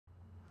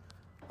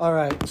All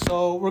right,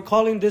 so we're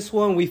calling this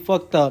one "We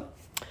Fucked Up."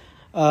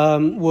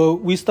 Well,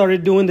 we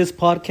started doing this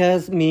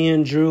podcast. Me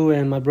and Drew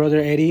and my brother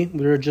Eddie.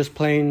 We were just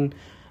playing.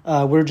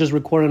 We were just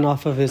recording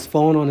off of his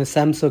phone on his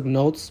Samsung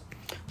Notes,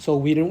 so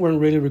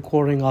weren't really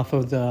recording off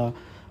of the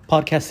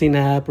podcasting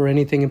app or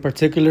anything in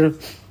particular.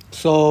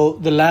 So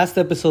the last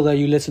episode that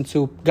you listened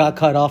to got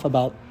cut off.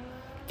 About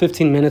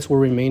 15 minutes were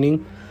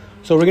remaining,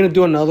 so we're gonna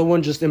do another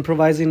one, just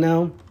improvising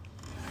now,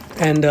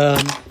 and.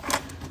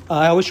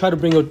 I always try to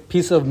bring a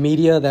piece of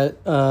media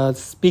that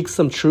speaks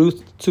some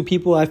truth to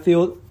people. I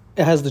feel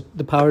it has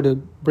the power to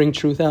bring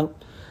truth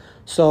out.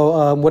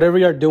 So whatever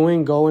you're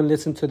doing, go and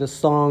listen to the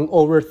song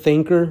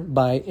Overthinker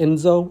by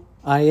Inzo,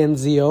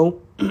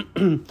 I-N-Z-O.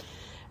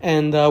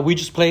 And we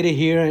just played it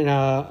here, and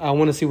I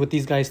want to see what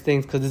these guys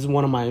think, because this is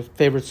one of my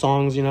favorite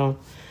songs, you know.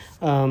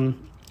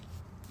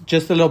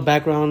 Just a little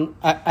background.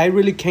 I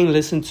really can't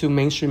listen to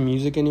mainstream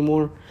music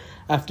anymore.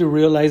 After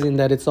realizing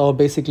that it's all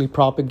basically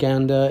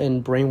propaganda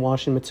and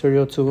brainwashing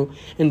material to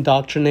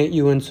indoctrinate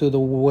you into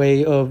the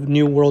way of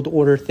New World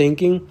Order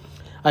thinking,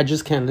 I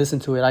just can't listen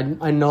to it.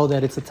 I know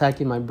that it's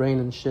attacking my brain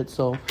and shit,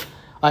 so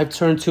I've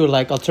turned to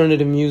like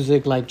alternative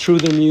music, like True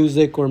the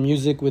Music, or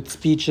music with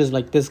speeches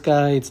like this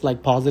guy. It's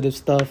like positive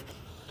stuff.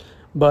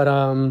 But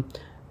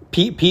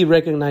Pete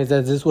recognized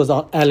that this was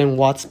Alan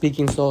Watts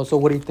speaking, so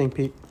what do you think,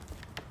 Pete?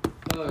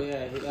 Oh,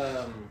 yeah, to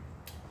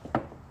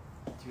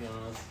be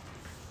honest,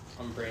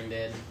 I'm brain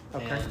dead.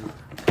 Okay. And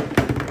I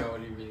forgot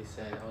what he really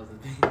said. I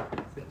wasn't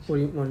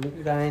thinking.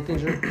 You got anything,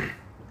 Drew?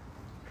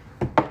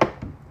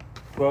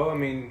 Well, I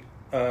mean,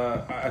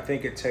 I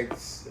think it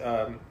takes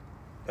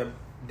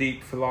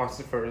deep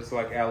philosophers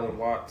like Alan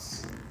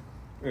Watts.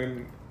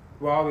 And,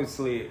 well,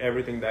 obviously,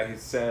 everything that he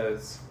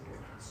says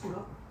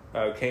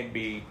can't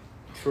be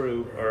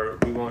true, or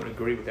we won't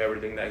agree with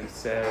everything that he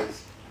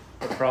says,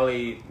 or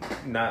probably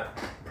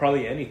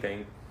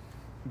anything.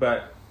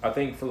 But I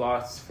think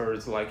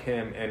philosophers like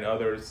him and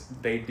others,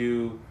 they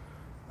do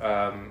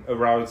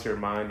arouse your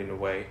mind in a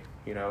way,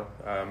 you know.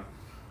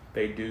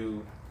 They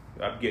do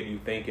get you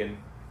thinking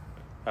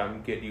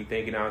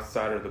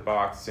outside of the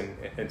box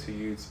and to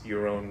use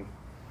your own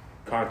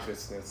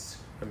consciousness.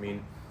 I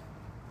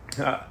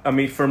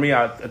mean, for me,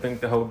 I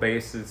think the whole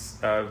basis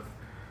of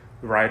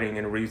writing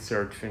and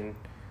researching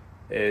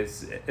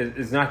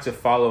is not to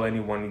follow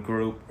any one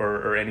group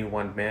or any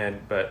one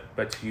man,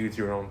 but to use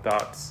your own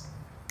thoughts,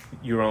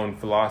 your own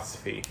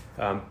philosophy,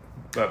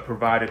 but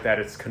provided that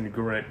it's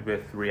congruent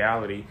with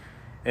reality.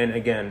 And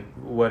again,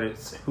 what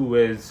is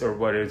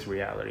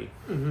reality?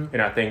 Mm-hmm.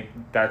 And I think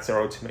that's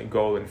our ultimate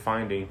goal in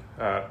finding.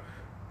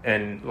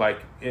 And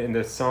like in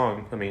this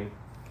song,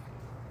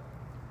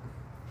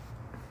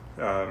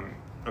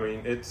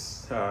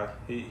 it's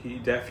he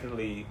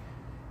definitely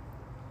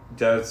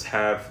does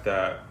have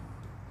the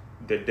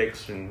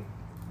diction,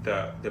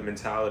 the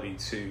mentality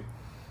to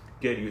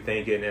get you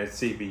thinking and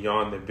see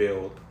beyond the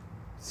build.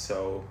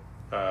 So,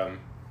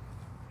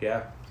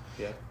 yeah.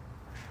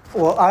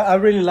 Well, I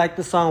really like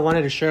the song. I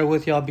wanted to share it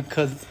with y'all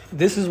because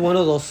this is one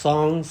of those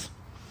songs.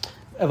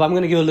 If I'm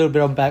going to give a little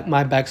bit of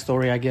my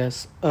backstory, I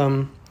guess.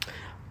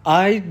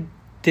 I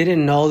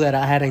didn't know that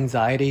I had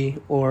anxiety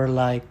or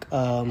I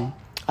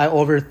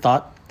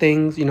overthought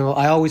things. You know,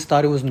 I always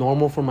thought it was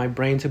normal for my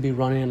brain to be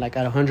running like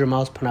at 100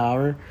 miles per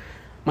hour.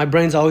 My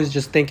brain's always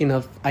just thinking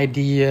of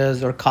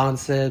ideas or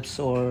concepts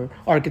or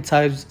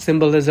archetypes,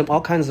 symbolism, all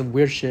kinds of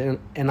weird shit.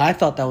 And I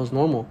thought that was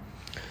normal.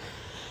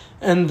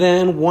 And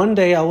then one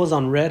day I was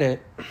on Reddit,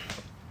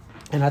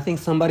 and I think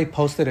somebody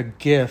posted a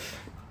GIF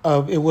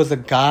of, it was a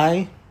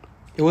guy,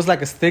 it was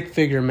like a stick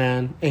figure,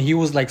 man, and he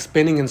was like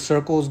spinning in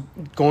circles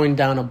going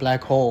down a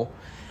black hole.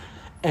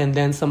 And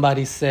then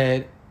somebody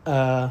said,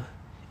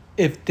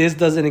 if this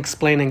doesn't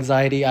explain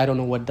anxiety, I don't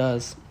know what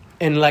does.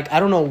 And like, I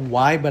don't know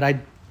why, but I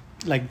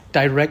like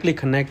directly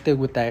connected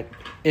with that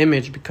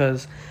image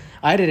because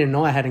I didn't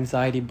know I had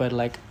anxiety, but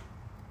like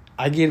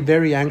I get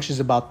very anxious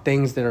about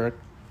things that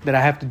I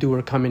have to do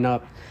or coming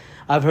up.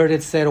 I've heard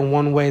it said in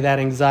one way that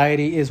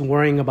anxiety is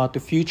worrying about the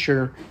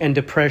future and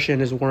depression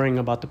is worrying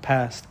about the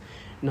past.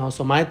 You know,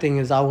 so my thing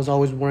is I was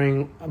always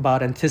worrying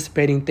about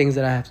anticipating things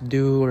that I have to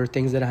do or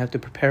things that I have to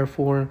prepare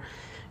for,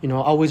 you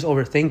know, always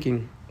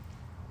overthinking.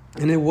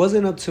 And it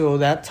wasn't until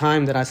that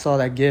time that I saw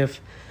that GIF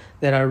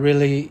that I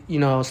really, you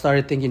know,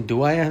 started thinking,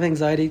 do I have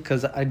anxiety?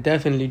 Because I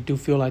definitely do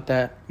feel like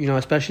that, you know,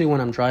 especially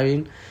when I'm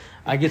driving.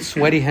 I get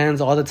sweaty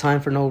hands all the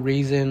time for no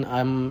reason.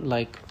 I'm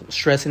like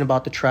stressing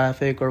about the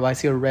traffic, or if I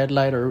see a red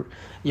light or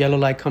yellow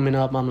light coming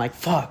up, I'm like,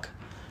 fuck,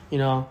 you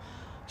know.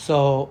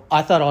 So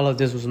I thought all of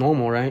this was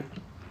normal, right?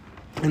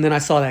 And then I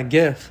saw that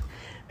GIF.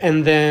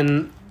 And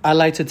then I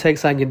like to take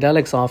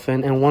psychedelics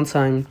often. And one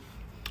time,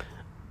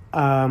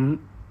 I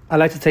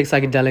like to take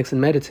psychedelics and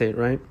meditate,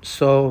 right?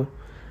 So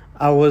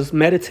I was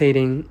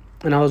meditating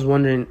and I was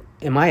wondering,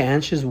 am I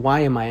anxious?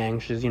 Why am I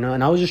anxious? You know,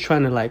 and I was just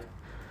trying to like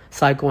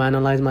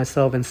psychoanalyze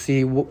myself and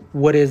see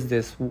what is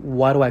this?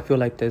 Why do I feel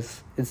like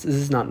this? This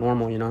is not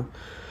normal, you know?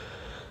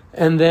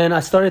 And then I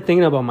started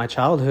thinking about my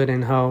childhood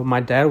and how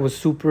my dad was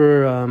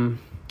super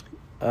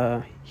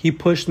he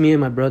pushed me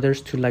and my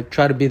brothers to like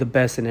try to be the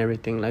best in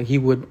everything. Like he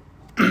would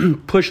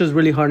push us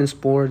really hard in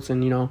sports,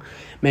 and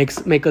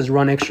make us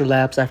run extra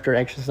laps after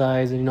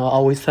exercise, and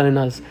always telling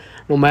us,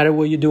 no matter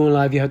what you do in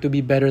life, you have to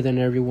be better than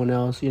everyone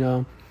else.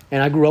 And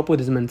I grew up with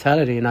this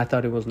mentality, and I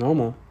thought it was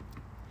normal.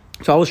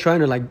 So I was trying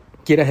to like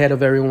get ahead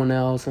of everyone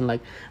else, and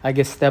like I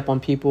guess step on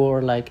people,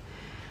 or like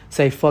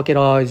say fuck it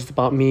all, it's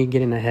about me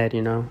getting ahead.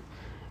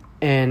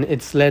 And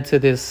it's led to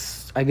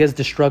this, I guess,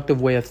 destructive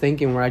way of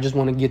thinking where I just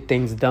want to get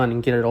things done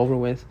and get it over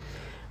with.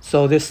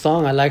 So this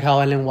song, I like how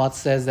Alan Watts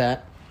says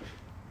that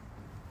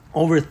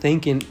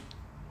overthinking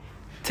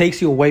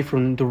takes you away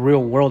from the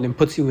real world and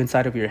puts you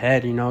inside of your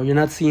head. You're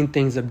not seeing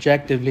things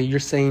objectively, you're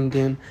seeing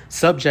them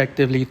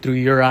subjectively through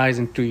your eyes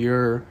and through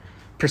your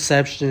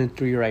perception,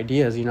 through your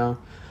ideas.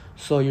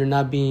 So you're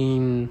not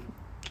being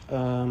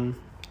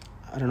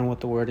I don't know what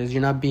the word is,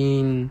 you're not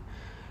being,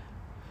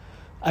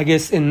 I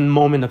guess, in the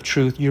moment of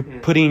truth. You're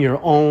putting your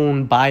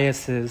own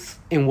biases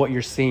in what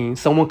you're seeing.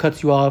 Someone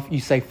cuts you off, you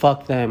say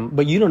fuck them,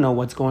 but you don't know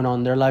what's going on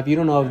in their life. You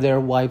don't know if their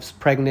wife's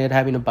pregnant,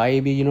 having a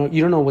baby. You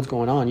don't know what's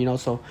going on.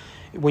 So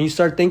when you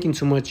start thinking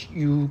too much,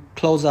 you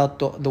close out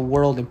the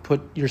world and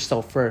put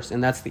yourself first,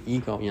 and that's the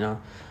ego.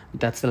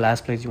 That's the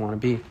last place you want to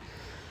be.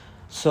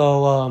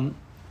 So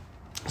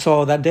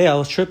that day I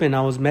was tripping, I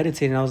was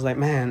meditating, I was like,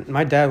 man,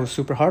 my dad was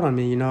super hard on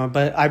me,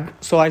 but I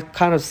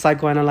kind of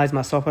psychoanalyzed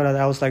myself out of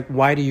that. I was like,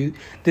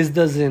 this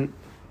doesn't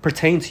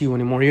pertain to you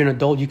anymore. You're an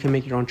adult, you can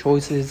make your own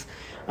choices.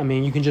 I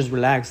mean, you can just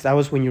relax. That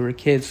was when you were a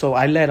kid. So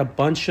I let a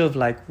bunch of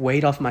like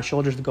weight off my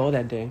shoulders to go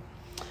that day.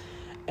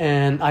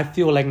 And I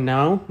feel like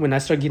now when I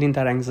start getting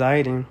that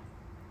anxiety,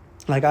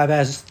 like I've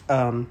asked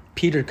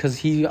Peter, because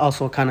he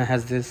also kind of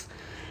has this,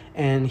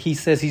 and he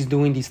says he's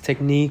doing these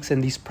techniques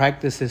and these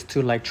practices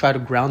to like try to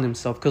ground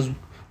himself, because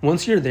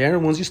once you're there,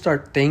 once you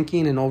start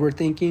thinking and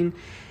overthinking,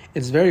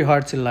 it's very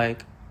hard to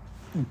like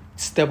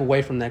step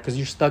away from that, because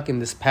you're stuck in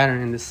this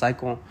pattern, in this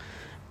cycle.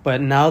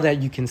 But now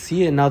that you can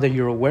see it, now that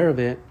you're aware of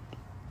it,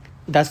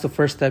 that's the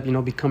first step,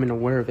 becoming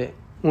aware of it.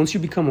 Once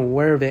you become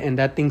aware of it and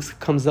that thing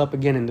comes up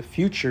again in the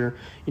future,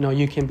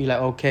 you can be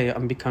like, okay,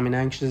 I'm becoming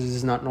anxious, this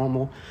is not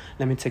normal,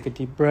 let me take a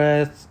deep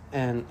breath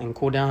and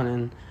cool down.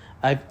 And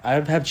I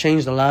have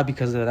changed a lot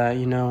because of that.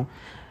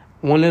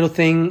 One little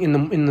thing in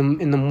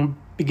the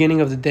beginning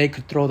of the day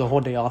could throw the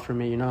whole day off for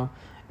me.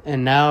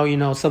 And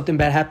now something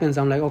bad happens,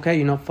 I'm like,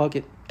 okay, fuck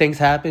it, things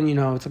happen.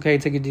 It's okay,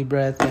 take a deep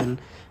breath,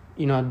 and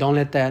don't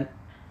let that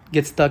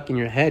get stuck in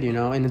your head.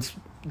 And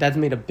that's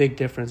made a big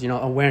difference.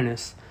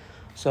 Awareness.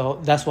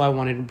 So that's why I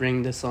wanted to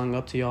bring this song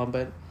up to y'all.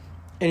 But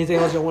anything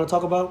else y'all want to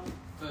talk about?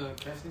 Can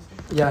I say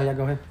something? Yeah,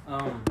 go ahead.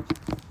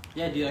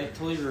 Yeah, dude, I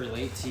totally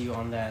relate to you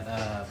on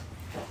that.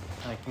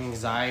 Like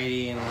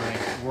anxiety and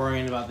like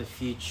worrying about the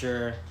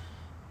future,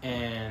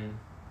 and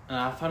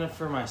I found it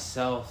for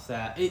myself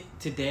that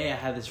today I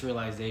had this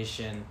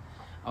realization.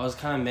 I was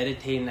kind of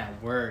meditating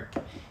at work,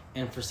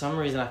 and for some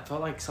reason I felt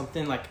like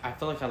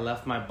I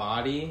left my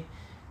body,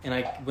 and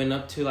I went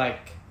up to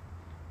like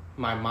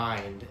my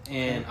mind,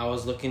 and I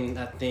was looking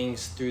at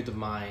things through the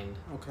mind.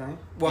 Okay.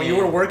 Well, you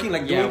were working,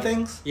 like doing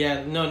things?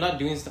 Yeah, no, not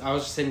doing stuff. I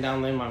was just sitting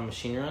down letting my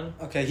machine run.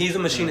 Okay, he's a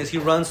machinist. He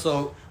runs,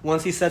 so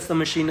once he sets the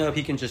machine up,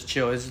 he can just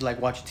chill. It's like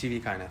watching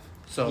TV, kind of.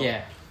 So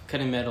yeah,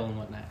 cutting metal and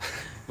whatnot.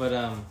 But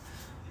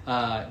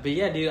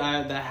yeah, dude,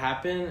 that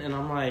happened, and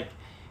I'm like,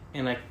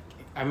 and I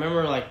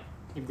remember like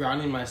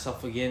grounding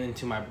myself again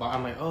into my body.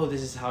 I'm like, oh,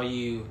 this is how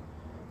you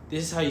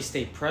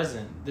stay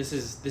present. This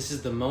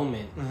is the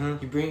moment. Mm-hmm.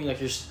 You bring like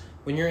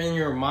when you're in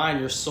your mind,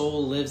 your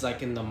soul lives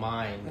like in the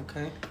mind.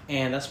 Okay.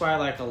 And that's why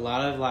like a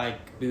lot of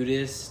like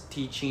Buddhist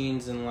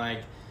teachings and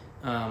like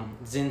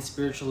Zen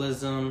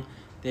spiritualism,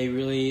 they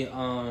really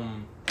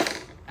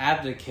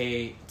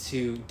advocate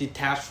to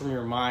detach from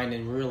your mind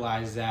and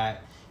realize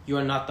that you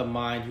are not the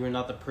mind, you are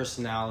not the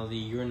personality,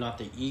 you are not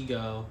the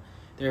ego.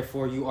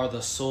 Therefore, you are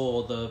the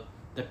soul,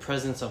 the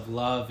presence of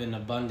love and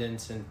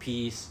abundance and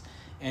peace.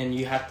 And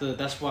you have to.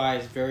 That's why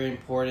it's very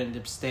important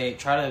to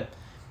try to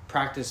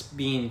practice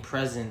being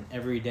present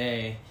every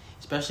day,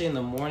 especially in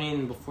the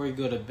morning before you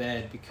go to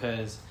bed,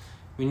 because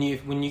when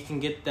you can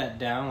get that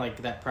down,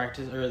 like that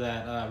practice or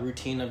that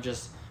routine of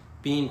just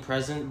being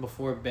present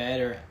before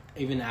bed or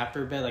even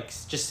after bed, like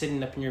just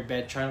sitting up in your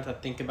bed trying not to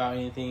think about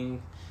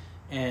anything.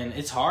 And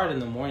it's hard in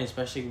the morning,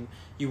 especially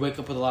you wake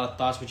up with a lot of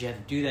thoughts what you have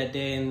to do that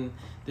day, and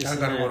this I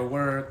gotta go to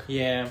work.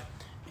 Yeah,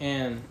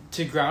 and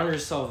to ground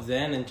yourself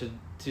then and to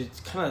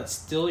kind of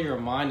still your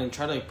mind and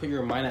try to put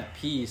your mind at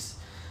peace,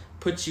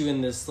 puts you in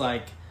this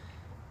like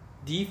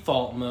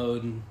default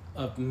mode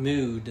of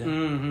mood.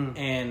 Mm-hmm.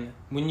 And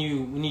when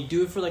you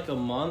do it for like a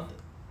month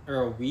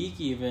or a week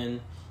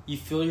even, you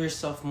feel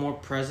yourself more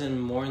present,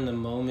 more in the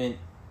moment,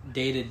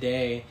 day to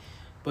day.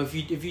 But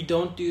if you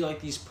don't do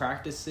like these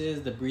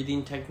practices, the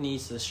breathing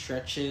techniques, the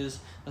stretches,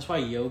 that's why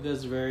yoga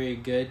is very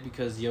good,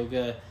 because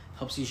yoga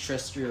helps you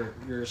stretch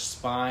your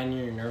spine,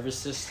 your nervous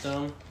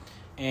system.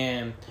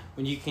 And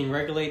when you can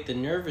regulate the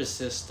nervous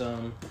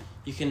system,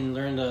 you can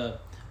learn to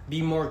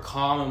be more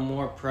calm and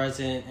more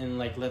present and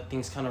like let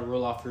things kind of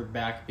roll off your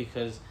back,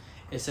 because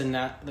it's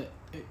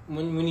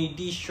when you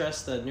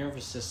de-stress the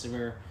nervous system,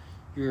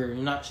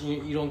 you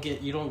don't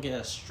get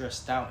as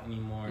stressed out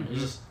anymore.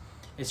 Mm-hmm.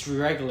 It's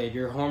regulated.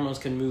 Your hormones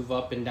can move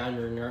up and down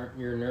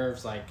your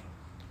nerves like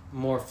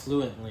more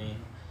fluently,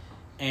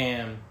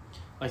 and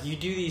like you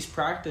do these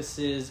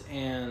practices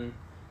and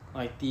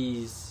like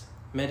these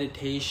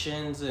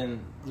meditations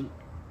and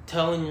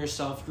telling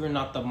yourself you're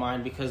not the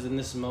mind, because in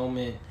this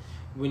moment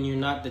when you're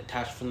not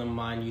detached from the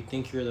mind, you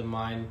think you're the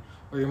mind,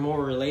 or you're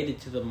more related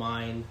to the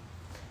mind,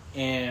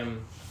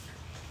 and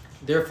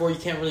therefore you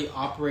can't really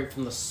operate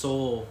from the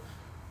soul,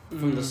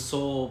 from the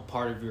soul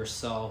part of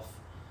yourself.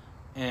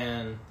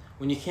 And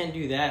when you can't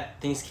do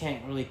that, things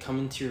can't really come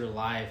into your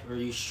life, or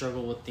you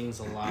struggle with things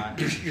a lot.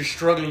 You're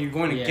struggling. You're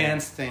going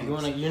against things.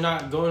 You're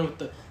not going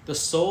with the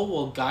soul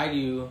will guide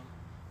you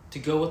to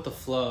go with the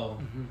flow.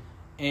 Mm-hmm.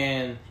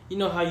 And you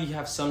know how you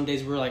have some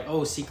days where like,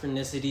 oh,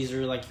 synchronicities,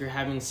 or like you're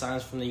having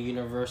signs from the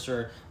universe,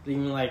 or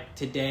even like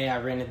today I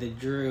ran into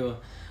Drew.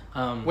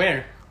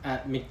 Where?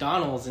 At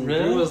McDonald's, and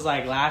really? Drew was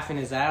like laughing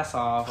his ass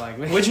off. Like,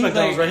 which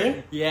McDonald's, right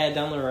here? Yeah,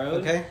 down the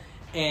road. Okay.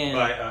 And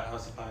by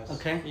House of Pies.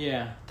 Okay.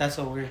 Yeah. That's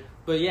so weird.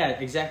 But yeah,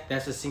 exactly.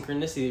 That's a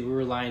synchronicity. We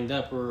were lined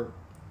up. We're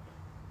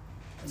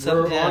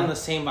on the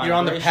same vibration. You're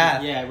on the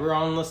path. Yeah, we're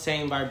on the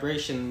same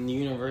vibration. The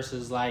universe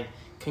is like,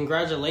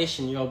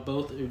 congratulations, y'all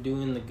both are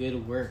doing the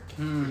good work.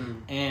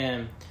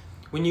 And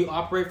when you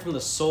operate from the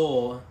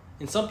soul,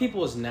 and some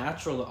people it's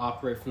natural to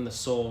operate from the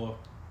soul,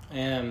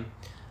 and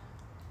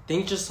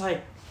think just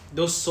like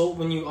those soul,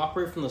 when you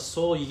operate from the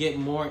soul, you get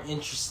more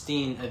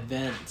interesting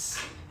events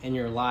in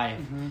your life.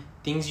 Mm-hmm.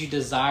 Things you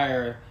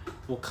desire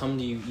will come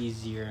to you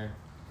easier,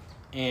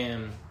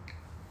 and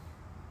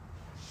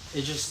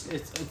it's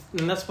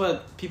and that's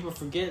what people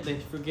forget. They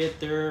forget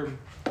their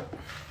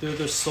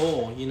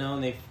soul, you know,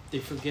 and they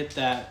forget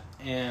that,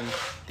 and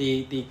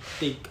they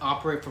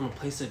operate from a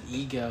place of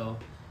ego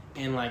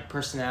and like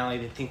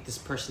personality. They think this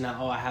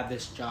personality, oh, I have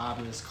this job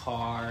and this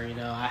car, you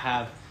know, I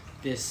have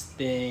this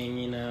thing,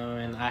 you know,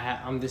 and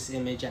I'm this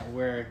image at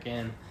work,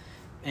 and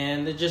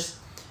it just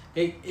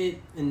it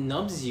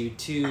numbs you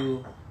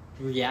to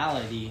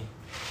reality,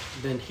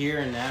 than here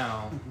and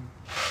now. Mm-hmm.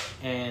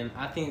 And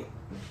I think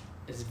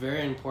it's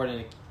very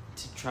important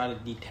to try to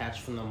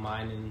detach from the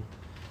mind and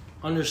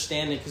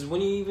understand it, because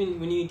when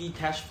you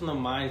detach from the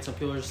mind, some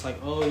people are just like,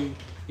 oh, you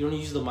don't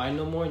use the mind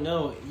no more.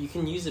 No, you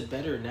can use it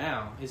better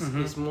now.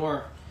 It's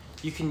more,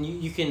 you can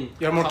you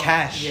have more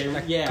cash.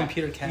 Yeah,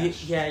 computer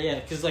cash. Yeah,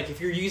 because like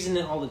if you're using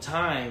it all the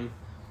time,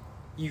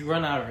 you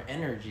run out of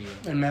energy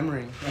and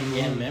memory.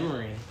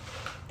 Memory.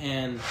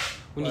 And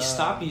when you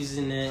stop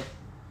using it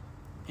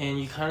and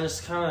you kind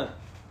of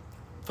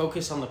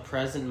focus on the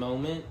present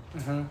moment,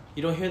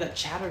 you don't hear that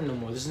chatter no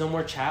more. There's no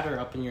more chatter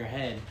up in your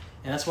head.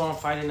 And that's what I'm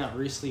finding out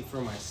recently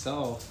for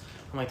myself.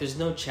 I'm like, there's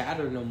no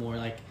chatter no more.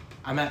 Like,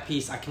 I'm at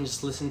peace. I can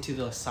just listen to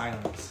the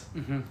silence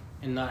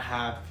and not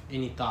have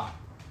any thought.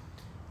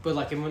 But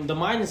like, when the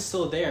mind is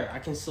still there, I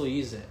can still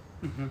use it.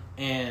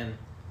 And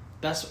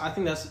I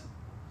think that's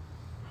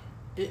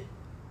it.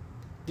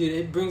 Dude,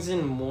 it brings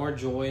in more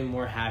joy and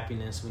more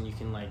happiness when you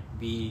can like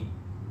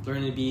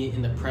learn to be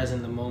in the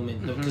present, the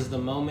moment, because the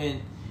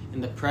moment in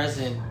the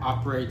present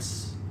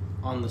operates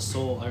on the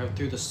soul, or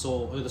through the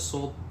soul, or the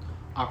soul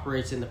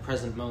operates in the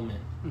present moment.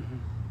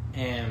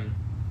 And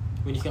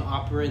when you can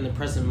operate in the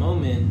present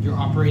moment, you're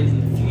operating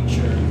in the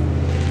future,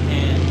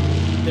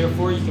 and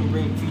therefore you can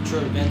bring future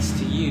events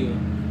to you.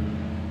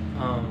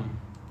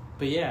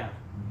 But yeah,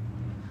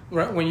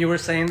 right, when you were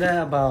saying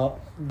that about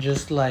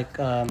just like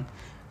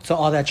so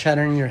all that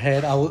chatter in your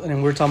head,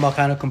 and we're talking about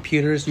kind of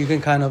computers, you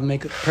can kind of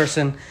make a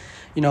person,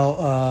 you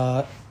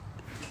know,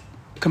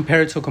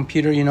 compare it to a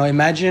computer. You know,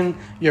 imagine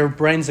your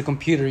brain's a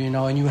computer, you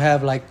know, and you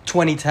have like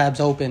 20 tabs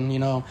open, you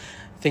know,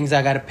 things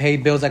I got to pay,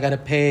 bills I got to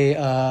pay,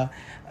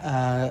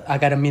 I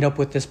got to meet up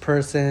with this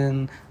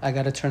person, I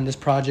got to turn this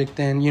project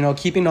in, you know,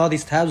 keeping all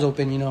these tabs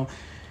open, you know,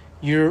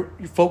 you're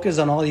focused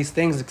on all these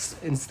things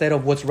instead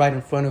of what's right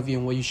in front of you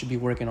and what you should be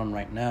working on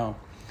right now.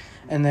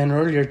 And then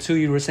earlier too,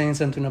 you were saying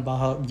something about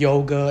how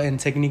yoga and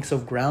techniques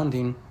of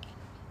grounding,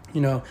 you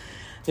know,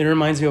 it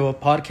reminds me of a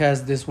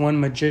podcast, this one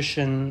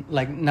magician,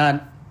 like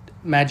not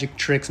magic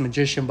tricks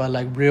magician, but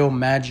like real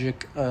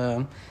magic,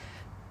 how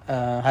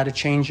to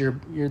change your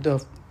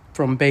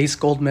from base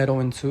metal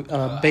into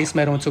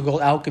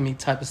gold alchemy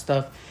type of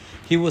stuff.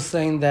 He was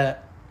saying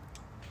that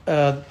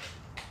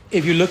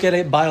if you look at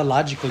it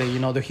biologically, you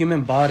know, the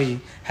human body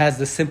has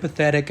the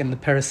sympathetic and the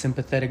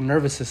parasympathetic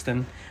nervous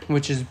system,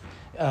 which is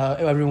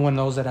everyone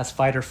knows that as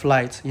fight or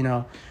flight. You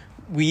know,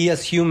 we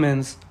as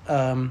humans,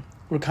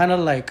 we're kind of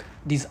like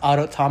these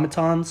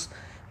automatons,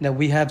 that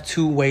we have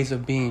two ways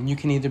of being. You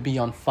can either be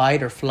on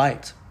fight or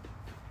flight.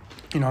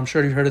 You know, I'm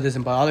sure you've heard of this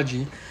in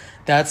biology.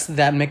 That's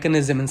that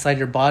mechanism inside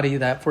your body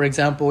that, for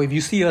example, if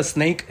you see a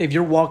snake, if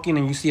you're walking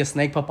and you see a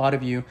snake pop out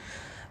of you,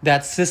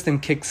 that system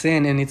kicks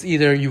in, and it's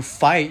either you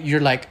fight,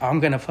 you're like, I'm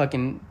going to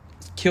fucking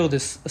kill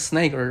this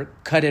snake or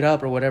cut it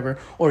up or whatever,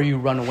 or you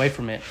run away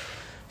from it.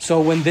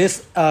 So when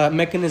this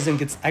mechanism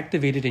gets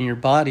activated in your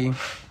body,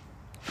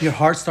 your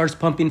heart starts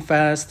pumping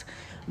fast,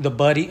 the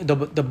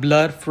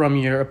blood from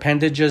your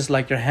appendages,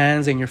 like your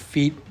hands and your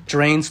feet,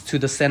 drains to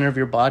the center of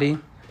your body.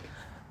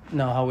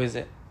 No, how is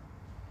it?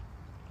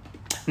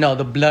 No,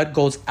 the blood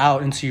goes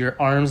out into your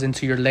arms,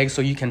 into your legs,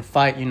 so you can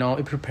fight.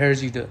 It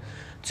prepares you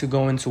to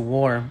go into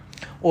war.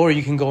 Or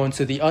you can go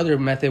into the other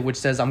method, which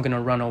says I'm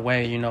gonna run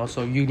away.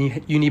 So you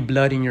need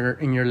blood in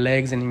your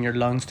legs and in your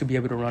lungs to be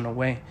able to run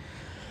away.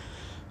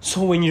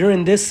 So when you're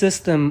in this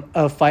system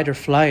of fight or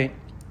flight,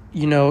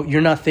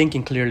 you're not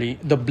thinking clearly.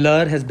 The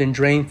blood has been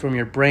drained from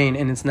your brain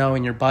and it's now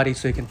in your body,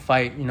 so you can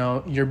fight.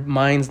 Your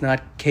mind's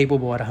not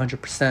capable at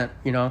 100%.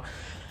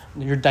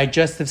 Your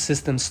digestive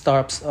system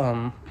starts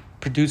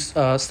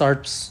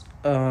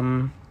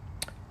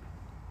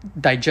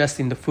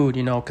digesting the food,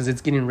 because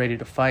it's getting ready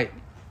to fight.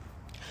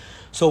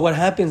 So what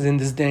happens in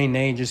this day and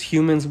age is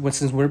humans,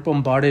 since we're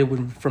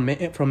bombarded from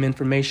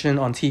information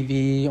on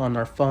TV, on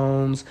our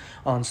phones,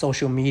 on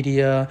social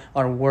media,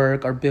 our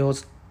work, our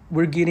bills,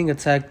 we're getting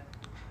attacked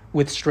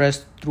with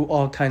stress through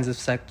all kinds of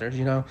sectors,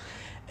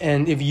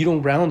 And if you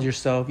don't ground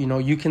yourself,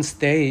 you can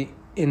stay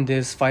in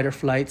this fight or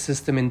flight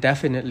system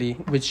indefinitely,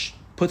 which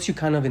puts you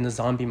kind of in the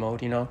zombie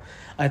mode,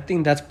 I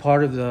think that's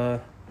part of the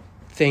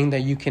thing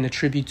that you can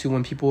attribute to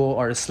when people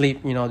are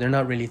asleep. They're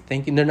not really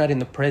thinking. They're not in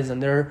the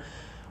present. They're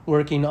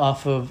working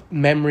off of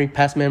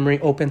past memory,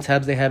 open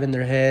tabs they have in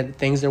their head,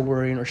 things they're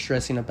worrying or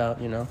stressing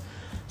about,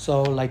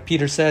 So like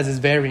Peter says, it's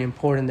very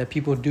important that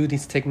people do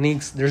these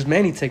techniques. There's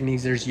many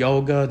techniques. There's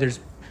yoga, there's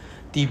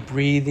deep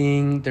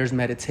breathing, there's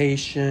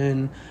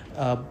meditation,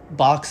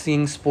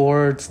 boxing,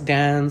 sports,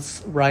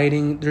 dance,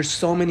 writing. There's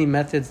so many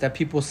methods that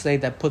people say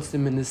that puts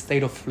them in this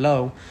state of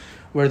flow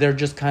where they're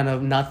just kind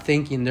of not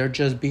thinking. They're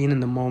just being in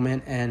the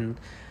moment and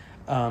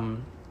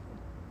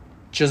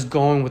just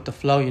going with the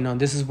flow.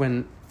 This is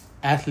when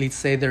athletes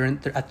say they're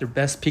at their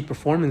best peak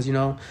performance.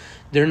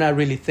 They're not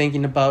really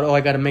thinking about,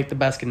 I got to make the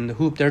basket in the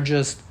hoop. They're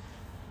just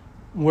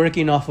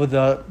working off of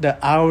the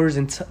hours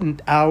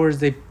and hours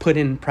they put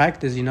in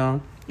practice.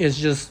 It's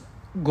just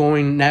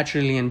going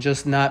naturally and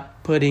just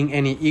not putting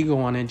any ego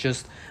on it,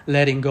 just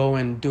letting go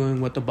and doing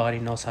what the body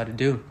knows how to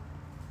do.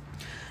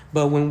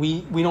 But when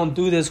we don't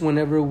do this,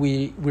 whenever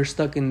we're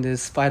stuck in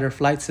this fight or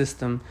flight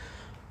system,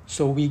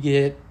 so we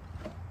get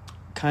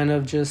kind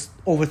of just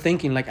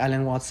overthinking, like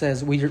Alan Watts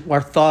says.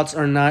 Our thoughts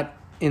are not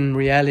in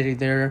reality.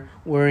 They're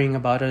worrying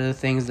about other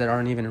things that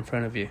aren't even in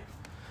front of you.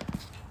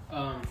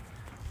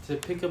 To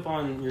pick up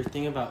on your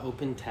thing about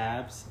open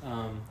tabs,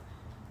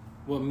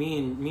 what me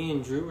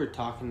and Drew were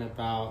talking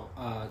about,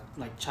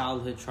 like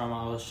childhood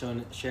trauma. I was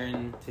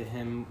sharing to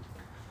him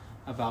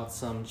about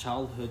some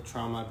childhood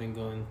trauma I've been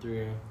going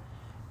through,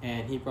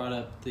 and he brought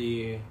up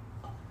the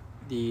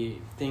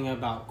thing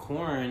about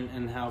Korn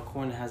and how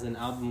Korn has an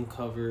album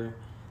cover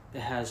that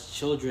has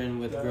children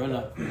with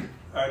grown-up.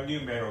 A new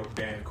metal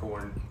band,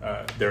 Korn.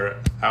 Their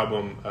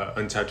album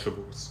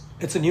Untouchables.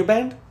 It's a new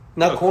band?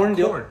 Not Korn?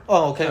 Korn.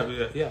 Oh,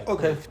 okay. Yeah.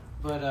 Okay.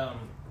 But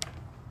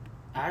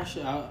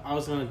actually, I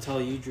was going to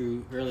tell you,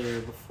 Drew, earlier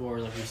before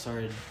we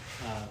started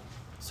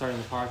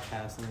the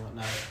podcast and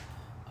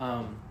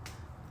whatnot.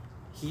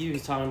 He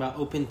was talking about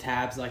open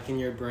tabs like in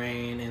your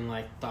brain and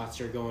like thoughts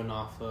you're going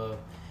off of,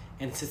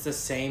 and it's the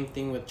same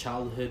thing with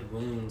childhood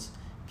wounds.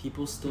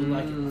 People still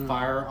like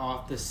fire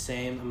off the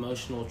same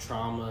emotional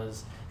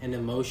traumas and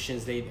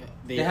emotions. They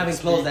haven't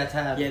closed that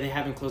tab. Yeah, they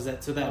haven't closed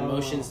that, so that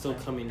emotion's still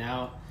coming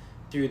out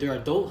through their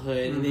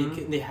adulthood, and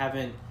they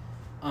haven't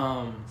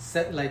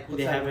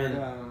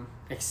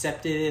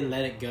accepted it and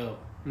let it go.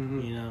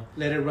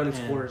 Let it run its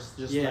course.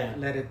 Just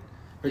let it.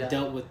 Or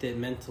dealt with it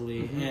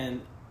mentally,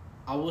 and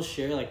I will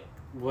share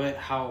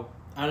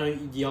I don't know.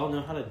 Do y'all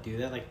know how to do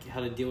that? Like how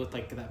to deal with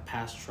like that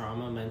past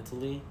trauma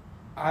mentally?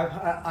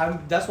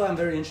 I'm. That's why I'm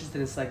very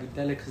interested in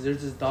psychedelic, because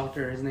there's this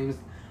doctor. His name is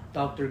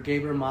Dr.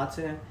 Gabor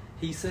Mate.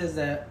 He says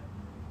that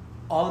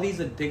all these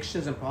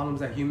addictions and problems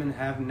that humans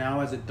have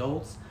now as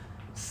adults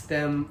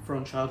stem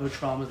from childhood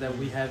traumas that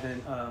we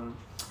haven't.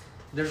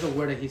 There's a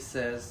word that he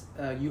says.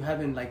 You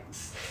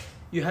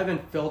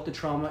haven't felt the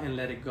trauma and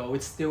let it go.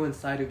 It's still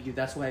inside of you.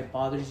 That's why it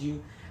bothers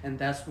you, and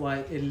that's why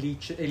it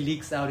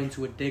leaks out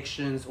into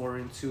addictions or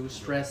into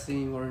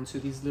stressing or into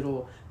these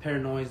little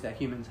paranoias that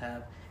humans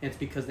have. And it's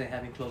because they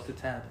haven't closed the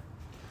tab.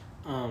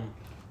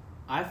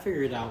 I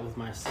figured out with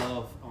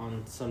myself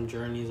on some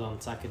journeys on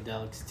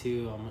psychedelics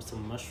too, on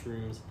some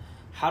mushrooms,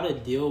 how to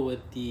deal with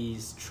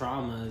these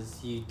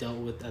traumas you dealt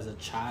with as a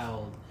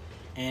child.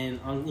 And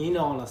on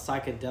a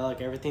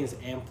psychedelic, everything's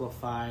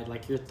amplified.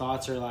 Like your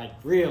thoughts are like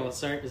real.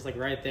 It's like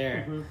right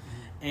there.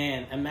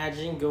 And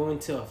imagine going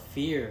to a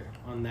fear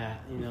on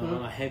that,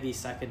 on a heavy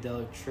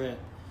psychedelic trip.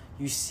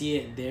 You see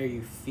it there,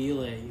 you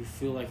feel it, you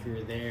feel like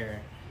you're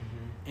there.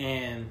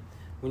 And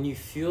when you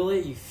feel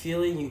it,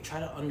 and you try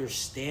to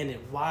understand it.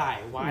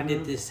 Why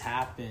did this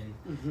happen?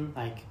 And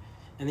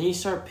then you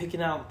start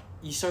using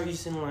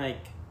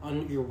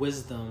your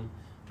wisdom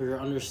or your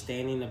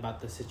understanding about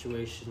the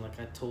situation. Like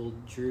I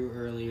told Drew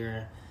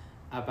earlier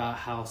about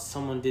how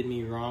someone did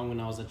me wrong when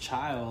I was a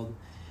child,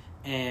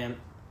 and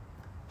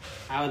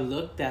I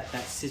looked at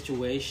that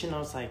situation. I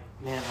was like,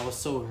 man, I was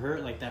so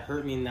hurt. Like, that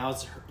hurt me. Now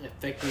it's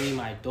affecting me in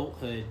my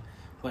adulthood.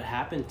 What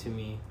happened to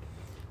me?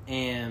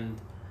 And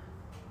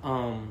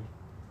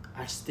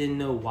I just didn't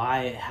know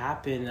why it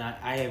happened.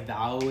 I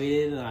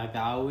evaluated and I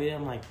evaluated.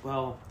 I'm like,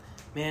 well,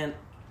 man,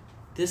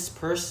 this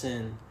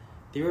person,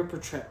 they were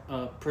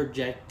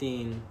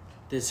projecting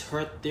this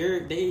hurt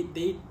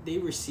they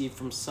received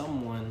from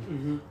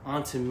someone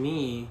onto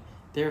me.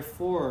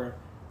 Therefore,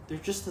 they're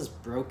just as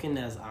broken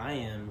as I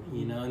am,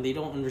 you know, and they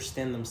don't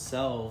understand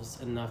themselves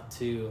enough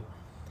to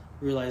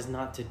realize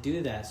not to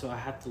do that. So I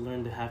had to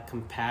learn to have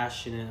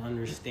compassion and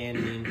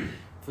understanding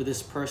for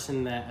this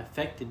person that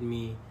affected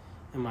me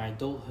in my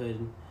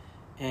adulthood.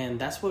 And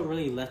that's what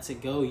really lets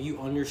it go. You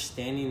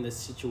understanding the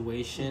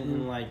situation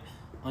and like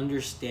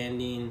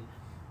understanding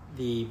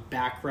the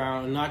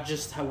background, not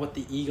just what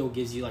the ego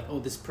gives you, like, oh,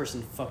 this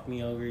person fucked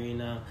me over, you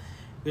know.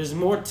 There's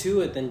more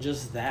to it than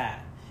just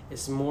that.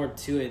 It's more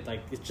to it.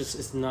 Like,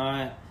 it's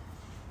not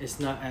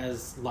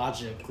as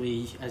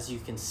logically as you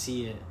can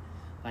see it.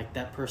 Like,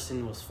 that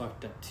person was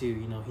fucked up too,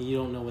 you know. You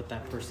don't know what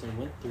that person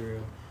went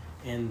through,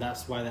 and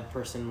that's why that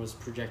person was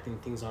projecting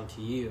things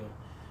onto you.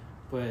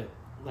 But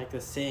like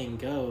the saying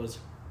goes,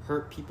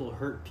 hurt people,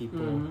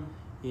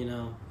 you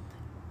know.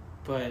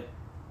 But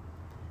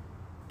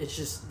it's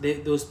just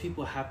those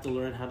people have to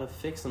learn how to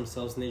fix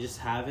themselves, and they just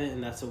haven't,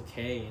 and that's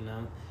okay, you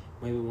know.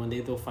 Maybe one day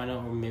they'll find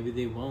out, or maybe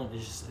they won't.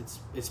 It's just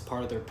it's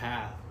part of their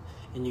path,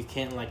 and you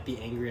can't like be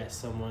angry at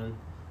someone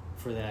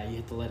for that. You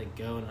have to let it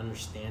go and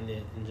understand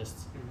it, and just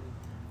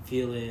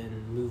feel it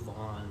and move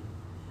on.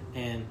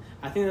 And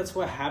I think that's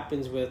what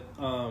happens with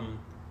alchemy.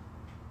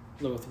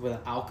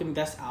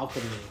 That's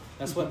alchemy.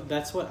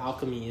 That's what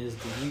alchemy is,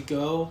 dude. You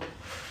go,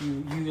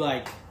 you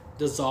like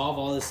dissolve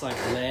all this like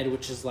lead,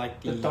 which is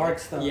like the dark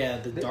stuff. Yeah,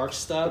 the dark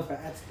stuff. The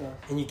bad stuff.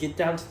 And you get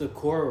down to the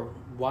core,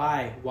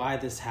 why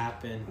this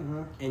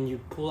happened, and you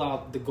pull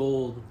out the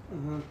gold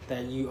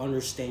that you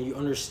understand. You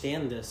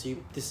understand this.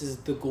 This is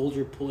the gold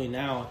you're pulling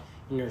out,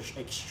 and you're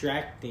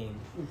extracting.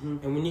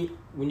 And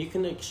when you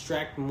can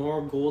extract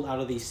more gold out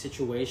of these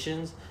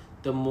situations,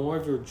 the more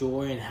of your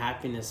joy and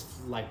happiness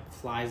like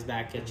flies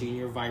back at you, and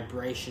your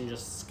vibration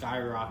just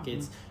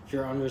skyrockets.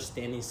 Your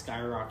understanding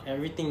skyrockets.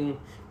 Everything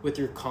with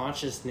your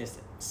consciousness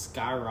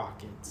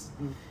skyrockets.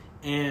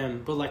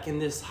 But like in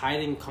this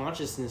hiding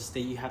consciousness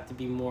state, you have to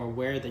be more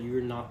aware that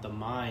you're not the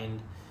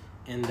mind,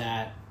 and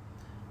that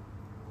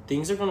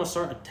things are gonna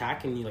start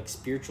attacking you. Like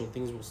spiritual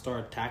things will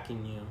start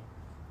attacking you,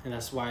 and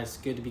that's why it's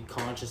good to be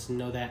conscious and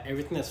know that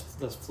everything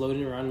that's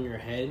floating around in your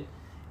head,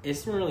 it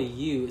isn't really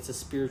you. It's a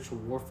spiritual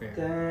warfare.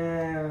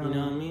 Damn. You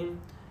know what I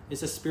mean?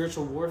 It's a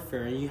spiritual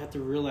warfare, and you have to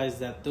realize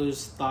that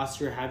those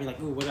thoughts you're having,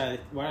 like, ooh, why did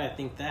I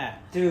think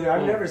that? Dude,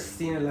 I've never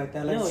seen it like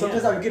that. Like, No,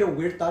 sometimes yeah. I get a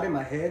weird thought in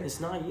my head. It's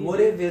not you.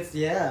 What if it's,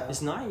 yeah.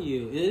 It's not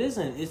you. It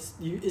isn't. It's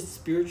you. It's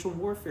spiritual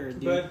warfare,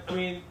 dude. But I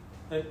mean,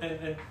 and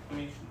I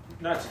mean,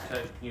 not to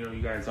cut you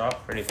guys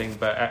off or anything,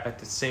 but at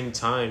the same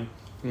time,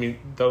 I mean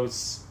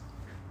those.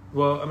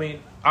 Well, I mean,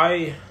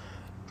 I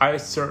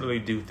certainly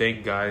do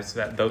think, guys,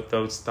 that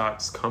those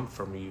thoughts come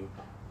from you,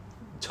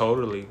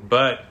 totally.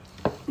 But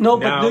no,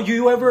 now, but do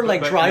you ever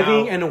like but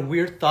driving now, and a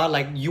weird thought,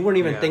 like you weren't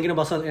even thinking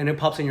about something and it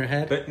pops in your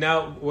head? But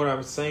now what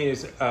I'm saying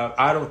is,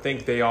 I don't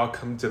think they all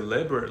come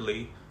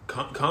deliberately,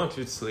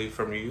 consciously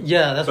from you.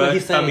 Yeah, that's what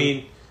he's saying. I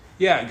mean,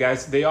 yeah,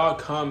 guys, they all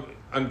come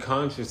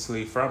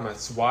unconsciously from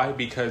us. Why?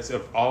 Because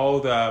of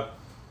all the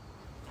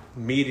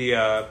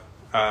media,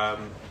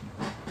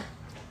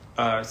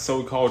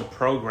 so-called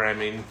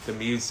programming, the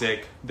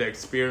music, the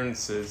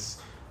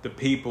experiences, the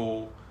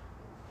people,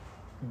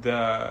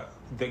 the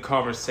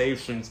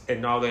conversations,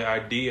 and all the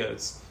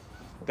ideas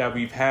that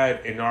we've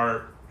had in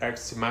our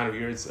X amount of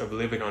years of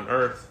living on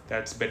Earth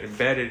that's been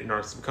embedded in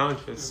our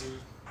subconscious.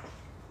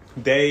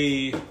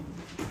 They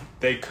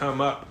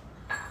come up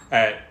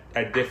at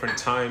different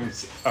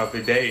times of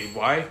the day.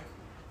 Why?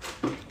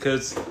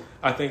 Because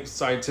I think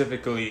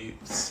scientifically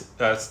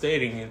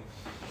stating,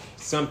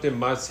 something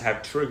must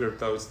have triggered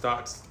those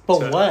thoughts.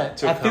 But what?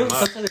 Sometimes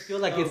I feel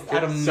like it's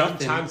out of nothing.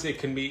 Sometimes it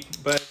can be,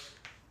 but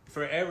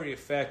for every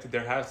effect,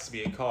 there has to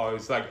be a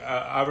cause. Like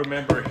I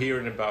remember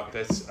hearing about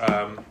this.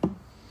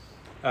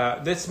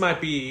 This might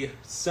be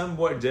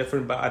somewhat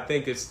different, but I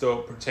think it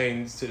still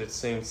pertains to the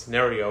same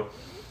scenario.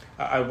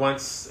 I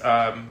once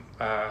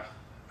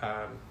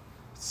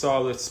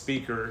saw this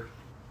speaker,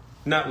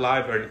 not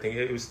live or anything.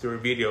 It was through a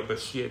video, but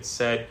she had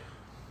said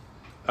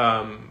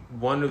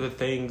one of the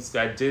things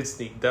that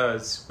Disney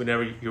does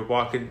whenever you're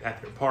walking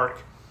at their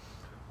park,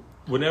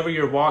 whenever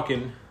you're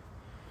walking,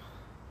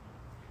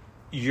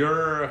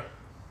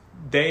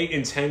 they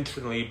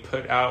intentionally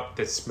put out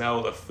the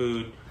smell of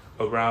food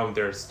around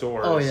their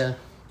stores. Oh yeah.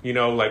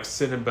 Like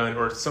cinnamon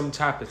or some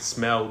type of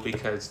smell,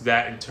 because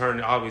that in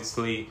turn,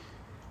 obviously,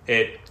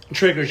 it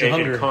triggers your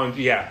hunger.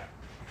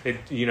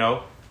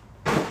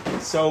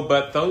 So,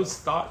 but those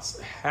thoughts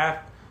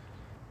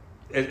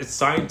it's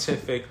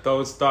scientific.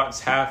 Those thoughts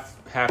have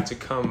to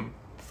come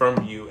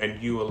from you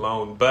and you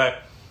alone.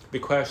 But the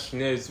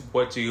question is,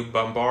 what do you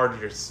bombard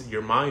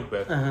your mind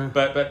with?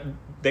 But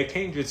they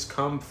can't just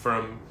come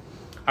from.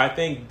 I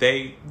think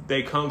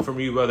they come from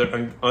you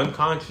whether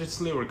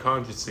unconsciously or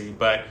consciously.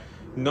 But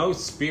no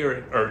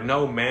spirit or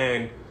no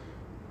man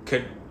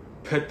could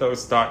put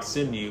those thoughts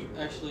in you.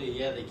 Actually,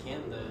 yeah, they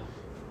can though.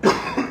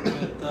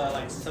 With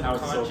like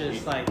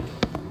subconscious,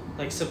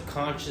 like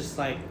subconscious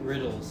like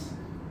riddles.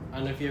 I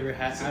don't know if you ever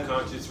had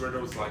Subconscious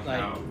riddles like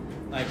how?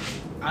 Like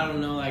I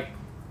don't know, like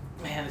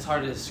man, it's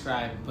hard to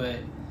describe, but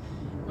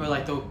or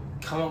like they'll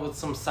come up with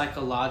some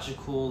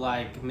psychological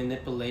like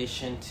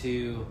manipulation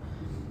to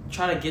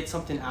try to get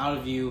something out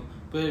of you,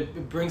 but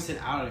it brings it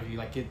out of you.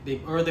 Like they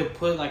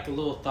put like a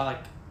little thought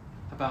like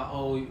about,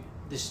 oh,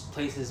 this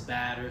place is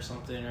bad or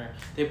something, or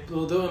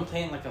they'll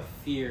implant like a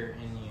fear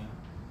in you,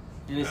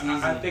 and it's easy.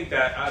 I think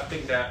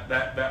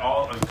that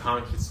all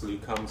unconsciously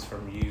comes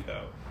from you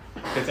though,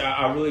 because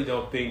I really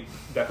don't think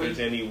that there's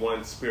any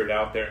one spirit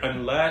out there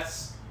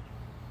unless.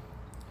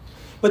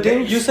 But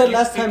then you said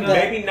last time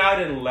that maybe not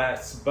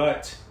unless,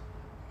 but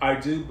I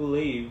do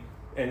believe,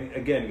 and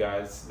again,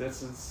 guys,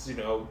 this is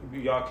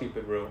y'all keep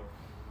it real,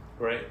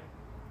 right?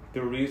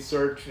 The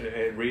research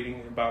and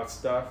reading about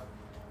stuff.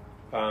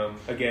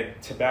 Again,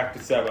 to back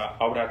this up,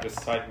 I would have to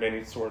cite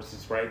many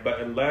sources, right?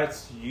 But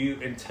unless you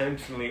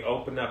intentionally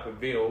open up a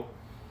veil,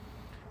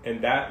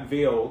 and that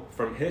veil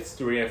from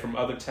history and from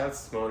other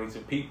testimonies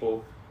of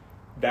people,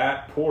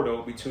 that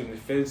portal between the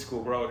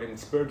physical world and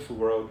the spiritual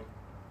world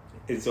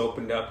is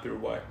opened up through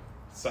what?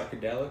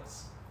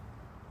 Psychedelics?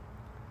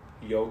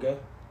 Yoga?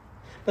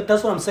 But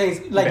that's what I'm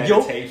saying. Like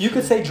you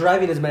could say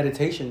driving is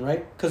meditation,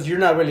 right? Because you're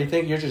not really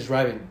thinking; you're just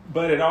driving.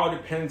 But it all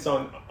depends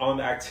on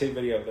the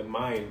activity of the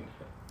mind.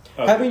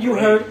 Haven't you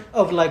heard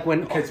of like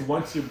when? Because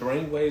once your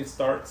brainwaves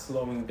start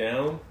slowing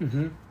down,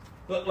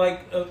 but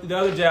like the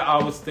other day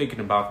I was thinking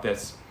about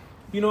this.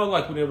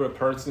 Like whenever a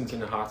person's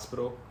in the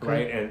hospital,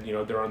 right, and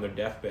they're on their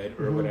deathbed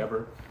or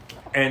whatever,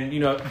 and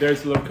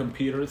there's a little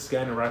computer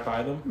scanning right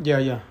by them.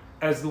 Yeah.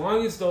 As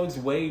long as those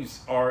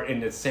waves are in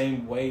the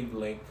same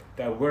wavelength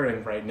that we're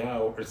in right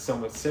now, or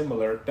somewhat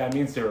similar, that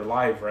means they're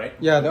alive, right?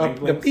 Yeah,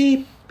 the beep,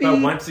 beep.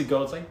 But once it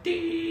goes like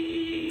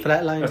deep,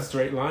 flat line, a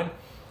straight line,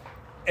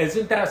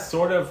 isn't that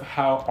sort of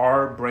how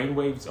our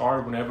brainwaves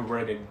are whenever we're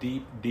in a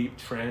deep, deep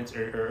trance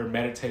or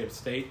meditative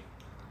state?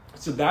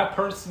 So that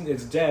person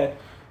is dead.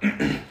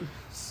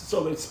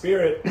 So the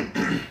spirit,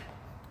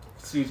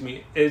 excuse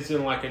me, is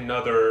in like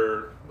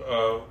another.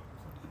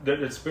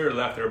 The spirit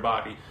left their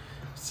body.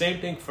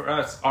 Same thing for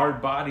us. Our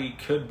body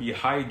could be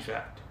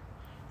hijacked.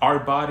 Our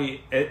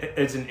body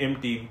is an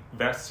empty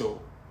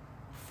vessel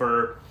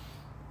for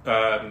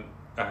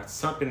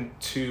something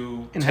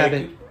to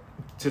inhabit,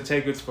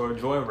 take us for a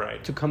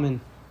joyride. To come in.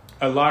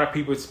 A lot of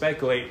people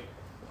speculate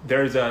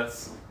there's a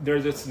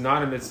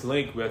synonymous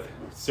link with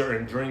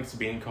certain drinks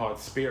being called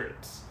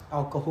spirits,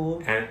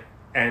 alcohol,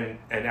 and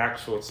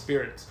actual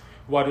spirits.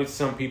 Why do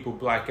some people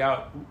black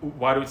out?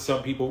 Why do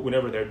some people,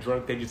 whenever they're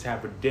drunk, they just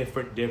have a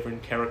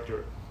different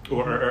character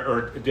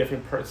or a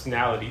different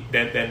personality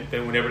than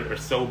whenever they're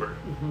sober?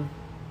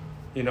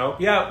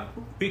 Yeah,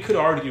 we could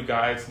argue,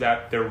 guys,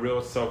 that their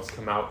real selves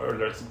come out or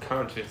their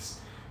subconscious,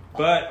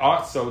 but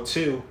also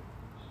too,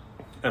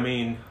 I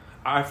mean,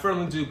 I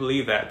firmly do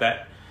believe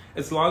that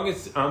as long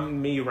as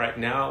I'm me right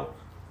now,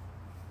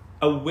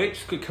 a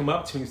witch could come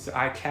up to me and say,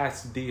 I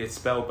cast thee a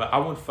spell, but I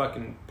won't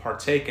fucking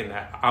partake in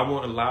that. I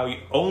won't allow you.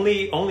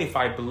 Only if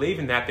I believe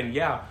in that, then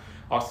yeah,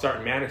 I'll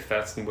start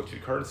manifesting what you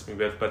cursed me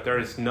with. But there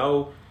is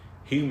no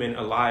human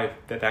alive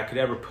that could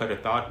ever put a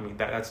thought in me.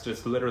 That's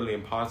just literally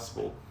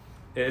impossible.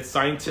 It's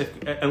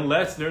scientific.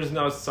 Unless there's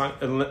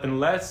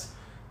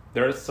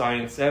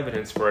science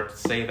evidence for it to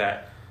say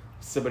that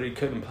somebody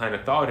couldn't plant a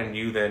thought in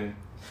you, then...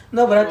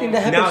 No, but I think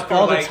that happens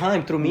all the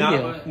time through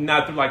media.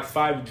 Not through like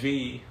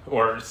 5G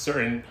or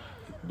certain...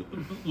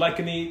 Like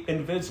in the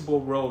invisible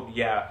world,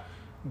 yeah.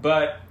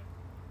 But,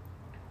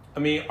 I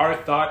mean, our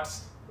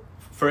thoughts,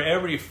 for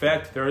every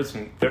effect, there's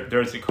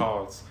a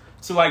cause.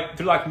 So, like,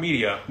 through like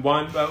media,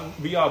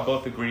 we all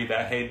both agree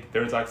that, hey,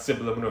 there's like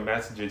subliminal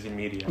messages in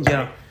media. Yeah.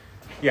 Right?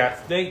 Yeah,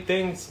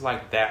 things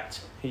like that,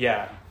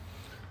 yeah.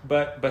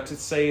 But to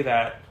say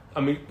that,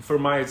 I mean,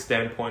 from my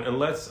standpoint,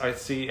 unless I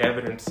see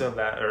evidence of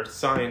that or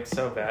science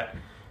of that,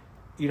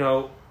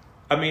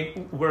 I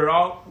mean, we're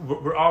all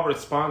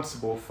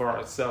responsible for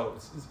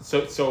ourselves.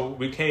 So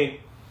we can't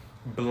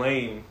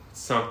blame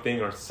something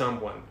or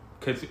someone,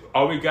 because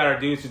all we gotta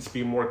do is just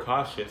be more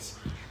cautious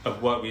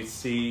of what we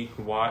see,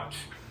 watch,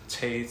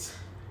 taste,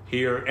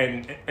 hear,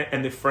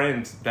 and the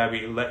friends that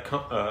we let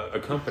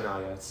accompany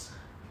us,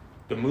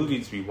 the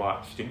movies we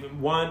watched.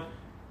 One,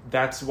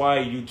 that's why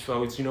you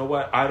chose. You know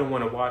what? I don't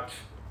want to watch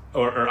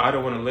or I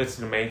don't want to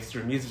listen to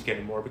mainstream music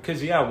anymore,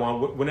 because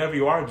whenever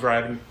you are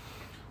driving,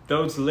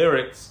 those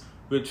lyrics,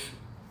 which,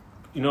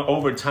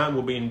 over time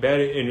will be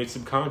embedded in your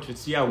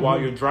subconscious. Yeah, while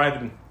you're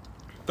driving,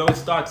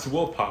 those thoughts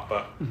will pop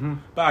up.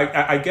 But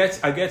I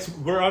guess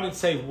we're on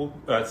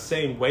the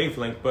same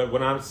wavelength. But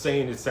what I'm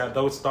saying is that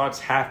those thoughts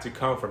have to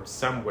come from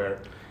somewhere,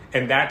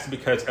 and that's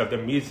because of the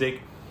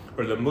music,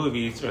 or the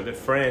movies, or the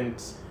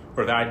friends,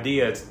 or the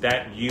ideas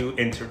that you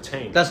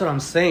entertain. That's what I'm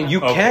saying.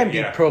 You can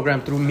be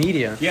programmed through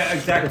media. Yeah,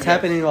 exactly. It's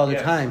happening all the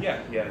time.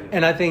 Yeah.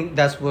 And I think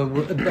that's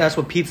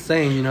what Pete's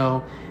saying. You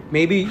know,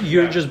 maybe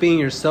you're just being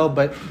yourself,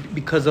 but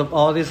because of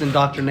all this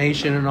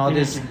indoctrination and all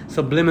this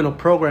subliminal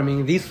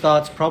programming, these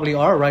thoughts probably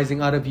are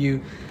rising out of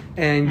you,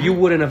 and you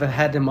wouldn't have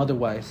had them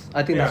otherwise.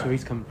 I think that's where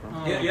he's coming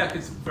from. Yeah,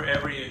 because for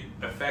every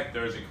effect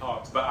there's a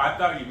cause. But I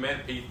thought you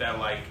meant, Pete, that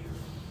like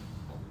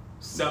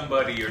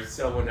somebody or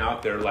someone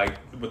out there, like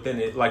within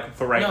it, like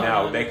for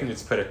now, they can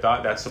just put a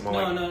thought. That's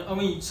someone. No. I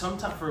mean,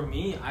 sometimes for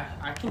me,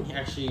 I can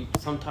actually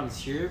sometimes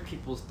hear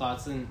people's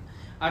thoughts, and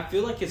I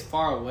feel like it's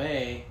far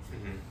away.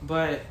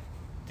 But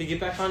to get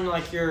back on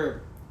like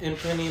your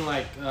imprinting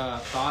like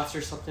thoughts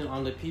or something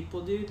on the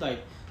people, dude, like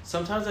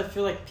sometimes I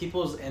feel like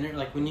people's energy,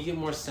 like when you get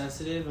more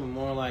sensitive and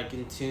more like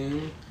in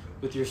tune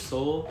with your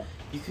soul,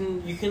 you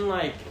can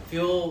like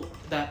feel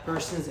that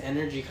person's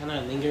energy kind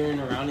of lingering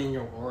around in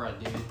your aura,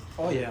 dude.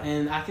 Oh yeah.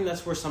 And I think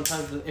that's where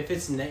sometimes if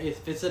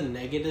it's a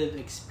negative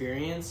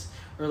experience,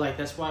 or like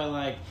that's why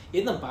like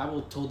in the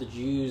Bible told the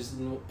Jews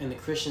and the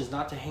Christians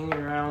not to hang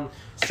around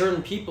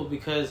certain people,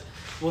 because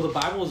well, the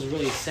Bible is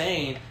really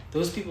saying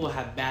those people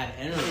have bad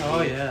energy.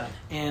 Oh yeah.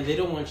 And they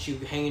don't want you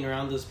hanging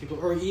around those people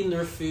or eating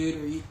their food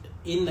or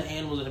eating the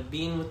animals, that are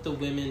being with the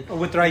women or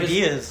with their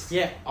ideas.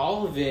 Yeah,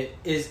 all of it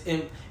is,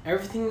 and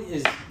everything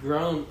is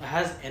grown,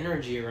 has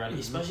energy around it,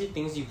 especially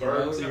things you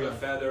grow. Birds of a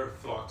feather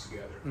flock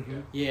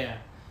together. Yeah.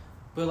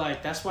 But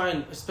like that's why,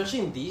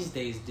 especially in these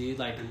days, dude,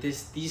 like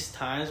these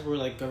times where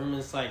like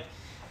government's like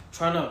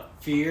trying to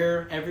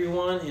fear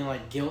everyone and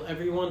like guilt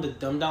everyone to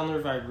dumb down their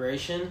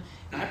vibration.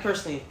 And I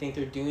personally think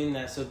they're doing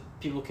that so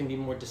people can be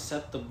more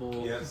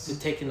susceptible to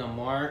taking a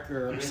mark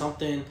or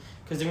something,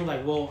 because they're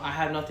like, well, I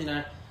have nothing,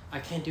 I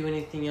can't do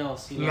anything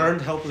else. You know?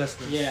 Learned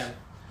helplessness. Yeah.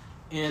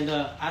 And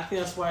I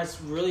think that's why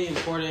it's really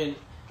important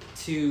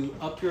to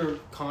up your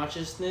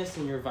consciousness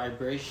and your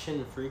vibration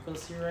and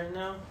frequency right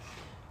now.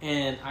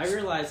 And I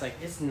realize like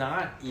it's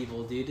not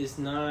evil, dude. It's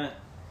not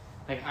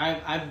like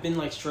I've been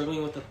like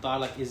struggling with the thought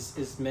like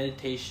is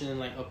meditation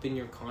like upping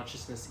your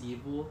consciousness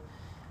evil?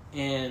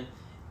 And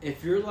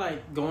if you're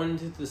like going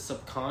into the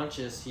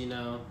subconscious, you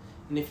know,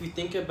 and if you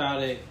think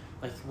about it,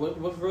 like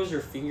what grows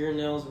your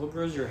fingernails, what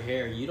grows your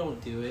hair? You don't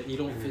do it. You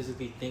don't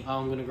physically think, oh,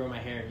 I'm gonna grow my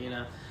hair, you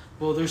know.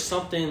 Well, there's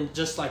something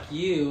just like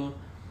you,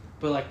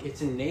 but like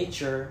it's in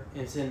nature,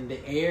 it's in the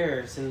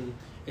air, it's in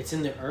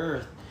the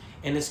earth.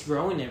 And it's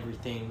growing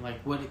everything.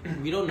 Like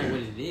we don't know what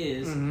it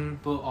is,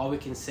 but all we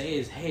can say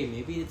is, hey,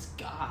 maybe it's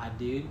God,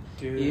 dude.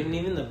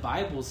 Even the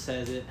Bible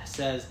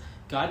says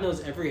God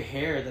knows every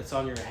hair that's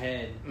on your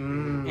head.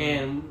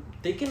 And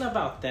thinking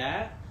about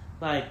that,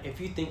 like if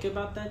you think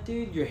about that,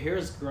 dude, your hair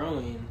is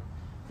growing,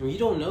 and you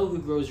don't know who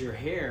grows your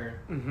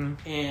hair.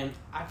 And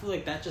I feel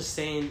like that's just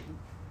saying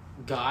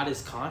God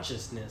is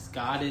consciousness.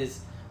 God is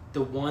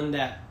the one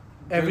that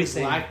brings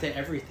life to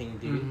everything,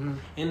 dude.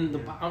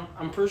 And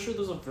I'm pretty sure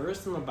there's a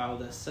verse in the Bible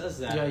that says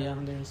that. Yeah,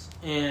 there's.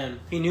 And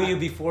he knew you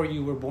before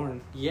you were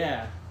born.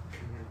 Yeah.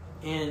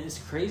 And it's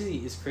crazy.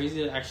 It's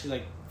crazy to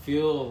actually like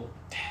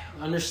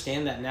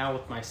understand that now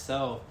with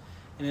myself.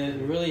 And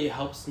it really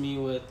helps me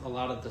with a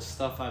lot of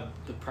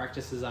the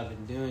practices I've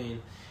been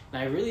doing.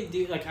 And I really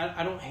do, like,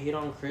 I don't hate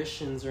on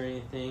Christians or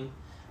anything,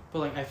 but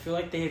like I feel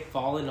like they've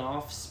fallen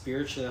off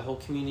spiritually. The whole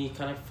community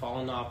kind of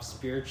fallen off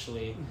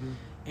spiritually.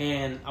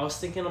 And I was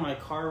thinking on my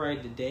car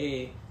ride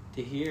today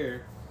to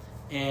here,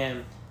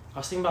 and I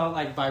was thinking about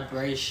like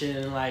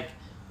vibration, like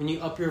when you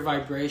up your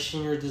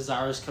vibration, your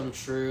desires come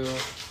true.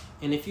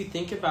 And if you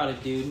think about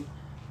it, dude,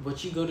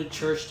 but you go to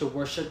church to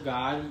worship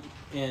God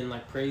and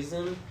like praise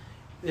Him,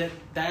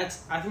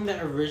 that's I think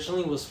that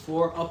originally was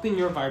for upping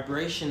your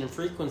vibration and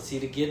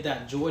frequency to give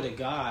that joy to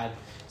God,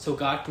 so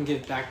God can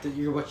give back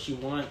what you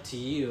want to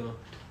you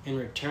in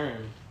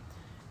return.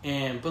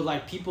 But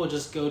like people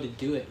just go to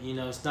do it, you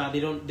know. It's not,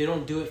 they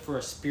don't do it for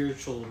a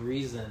spiritual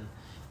reason.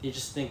 They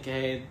just think,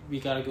 hey,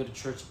 we gotta go to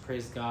church to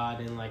praise God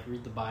and like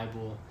read the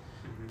Bible.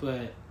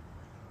 But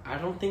I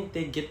don't think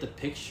they get the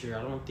picture.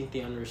 I don't think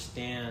they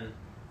understand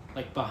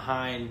like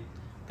behind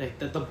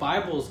that the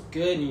Bible is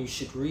good and you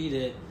should read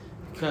it,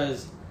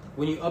 because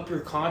when you up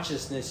your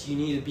consciousness, you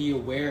need to be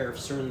aware of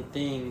certain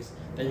things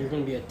that you're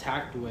going to be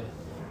attacked with,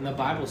 and the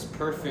Bible's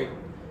perfect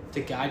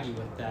to guide you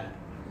with that.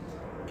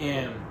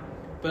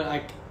 But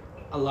like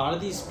a lot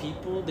of these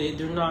people,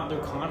 they're not, their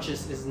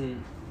conscious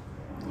isn't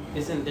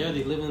there.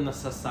 They live in a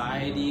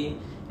society,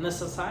 and the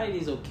society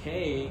is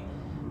okay,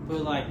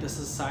 but like the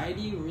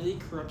society really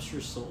corrupts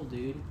your soul,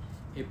 dude.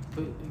 It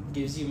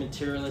gives you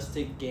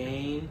materialistic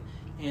gain,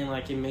 and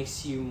like it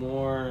makes you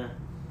more,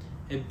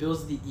 it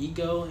builds the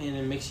ego, and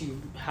it makes you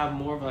have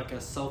more of like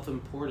a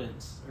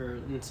self-importance or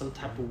in some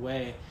type of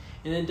way.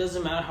 And it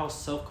doesn't matter how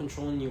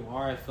self-controlling you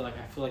are. I feel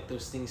like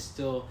those things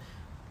still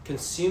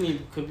consume you,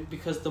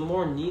 because the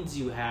more needs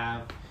you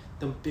have,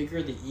 the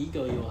bigger the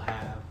ego you'll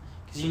have,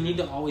 because you need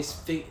to always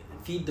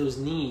feed those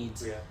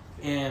needs.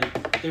 And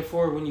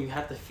therefore when you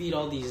have to feed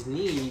all these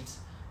needs,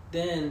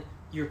 then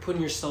you're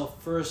putting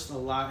yourself first a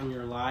lot in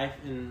your life,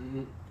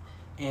 and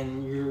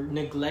and you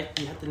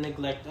have to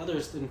neglect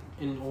others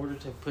in order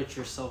to put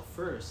yourself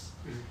first.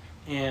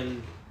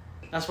 And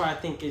that's why I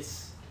think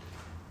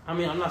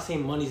I'm not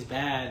saying money's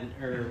bad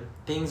or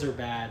things are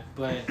bad,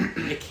 but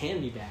it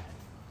can be bad.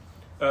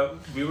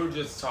 We were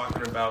just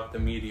talking about the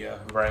media,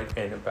 right?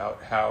 And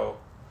about how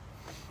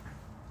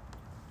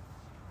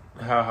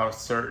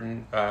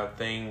certain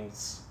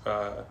things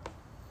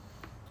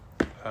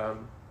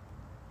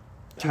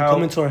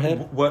come into our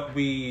head. What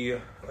we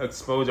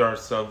expose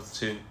ourselves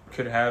to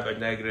could have a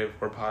negative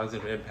or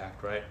positive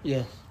impact, right?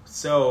 Yeah.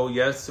 So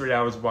yesterday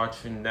I was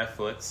watching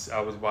Netflix. I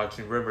was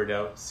watching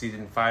Riverdale,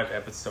 season 5,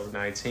 episode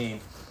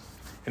 19,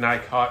 and I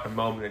caught a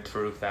moment of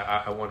truth that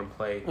I want to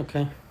play.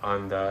 Okay.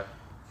 On the.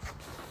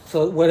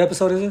 So what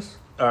episode is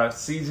this?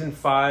 Season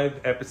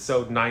 5,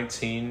 episode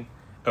 19,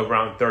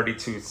 around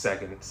 32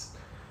 seconds.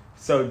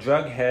 So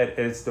Jughead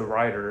is the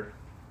writer.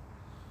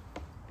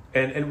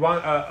 And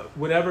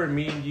whenever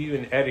me and you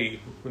and Eddie,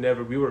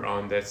 whenever we were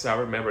on this, I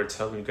remember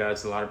telling you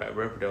guys a lot about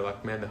Riverdale.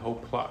 Like, man, the whole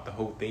plot, the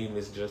whole theme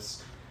is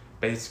just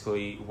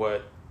basically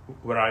what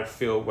I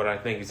feel, what I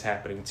think is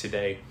happening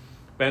today.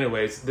 But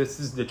anyways, this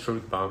is the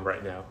truth bomb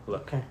right now.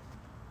 Look. Okay.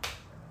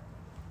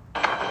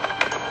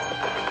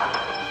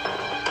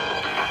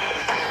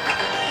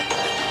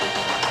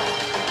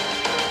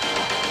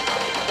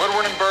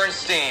 Woodward and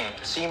Bernstein,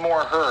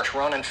 Seymour Hersh,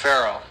 Ronan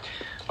Farrow.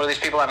 What do these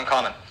people have in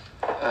common?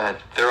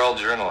 They're all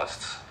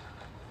journalists.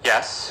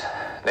 Yes,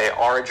 they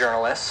are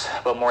journalists,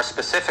 but more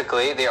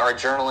specifically, they are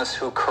journalists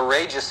who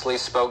courageously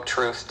spoke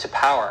truth to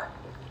power.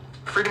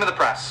 Freedom of the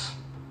press.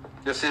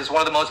 This is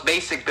one of the most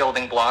basic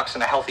building blocks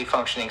in a healthy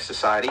functioning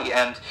society,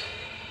 and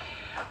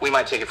we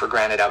might take it for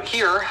granted out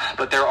here,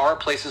 but there are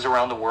places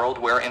around the world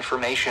where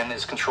information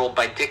is controlled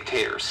by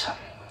dictators,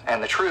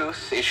 and the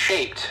truth is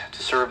shaped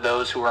to serve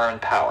those who are in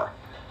power.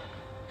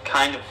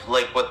 Kind of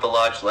like what the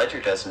Lodge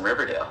Ledger does in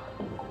Riverdale.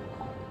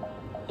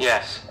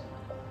 Yes.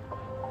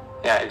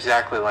 Yeah,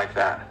 exactly like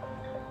that.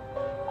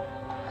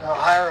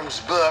 Hiram's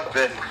book,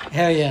 but...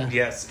 Hell yeah.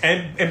 Yes,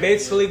 and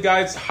basically,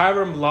 guys,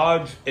 Hiram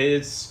Lodge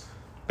is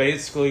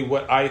basically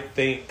what I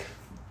think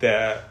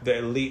the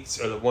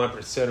elites or the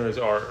 1%ers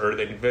are, or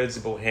the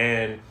invisible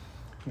hand,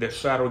 the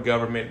shadow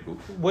government,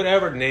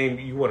 whatever name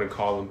you want to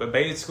call them. But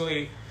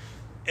basically,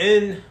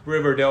 in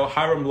Riverdale,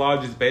 Hiram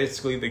Lodge is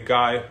basically the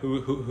guy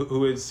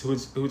who's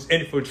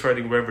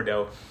infiltrating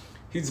Riverdale.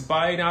 He's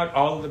buying out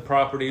all of the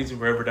properties in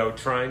Riverdale,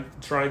 trying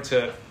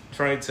to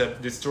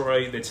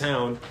destroy the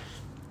town.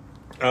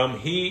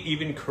 He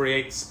even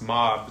creates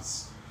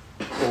mobs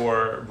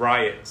or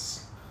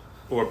riots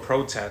or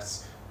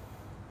protests,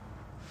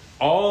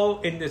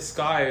 all in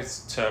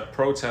disguise to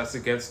protest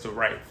against the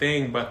right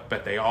thing,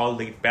 but they all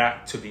lead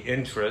back to the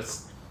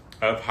interests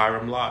of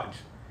Hiram Lodge.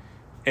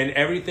 And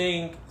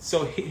everything,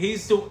 so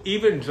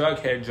even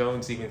Jughead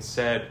Jones even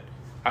said,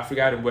 I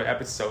forgot in what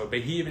episode, but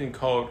he even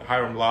called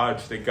Hiram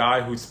Lodge the guy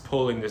who's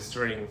pulling the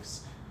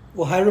strings.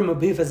 Well, Hiram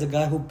Habib is the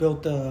guy who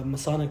built the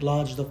Masonic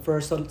Lodge, the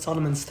first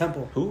Solomon's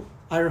Temple. Who?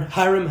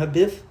 Hiram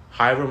Habib.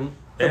 Hiram.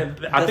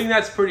 And I think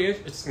that's pretty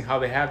interesting how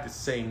they have the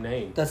same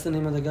name. That's the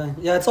name of the guy.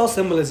 Yeah, it's all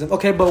symbolism.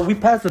 Okay, but we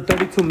passed the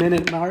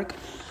 32-minute mark.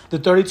 The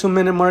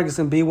 32-minute mark is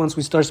going to be once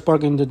we start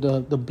sparking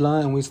the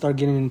blunt and we start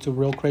getting into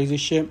real crazy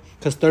shit.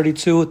 Because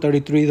 32,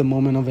 33, the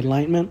moment of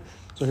enlightenment.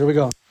 So here we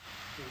go.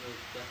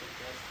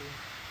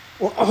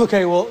 Well,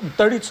 okay,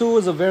 32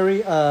 is a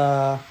very...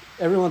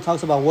 everyone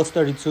talks about what's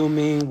 32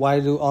 mean. Why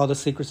do all the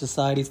secret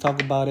societies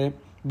talk about it?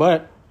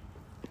 But...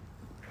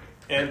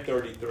 And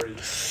 33.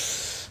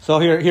 So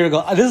here we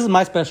go. This is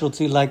my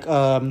specialty, like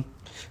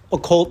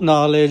occult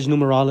knowledge,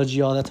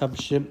 numerology, all that type of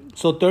shit.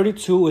 So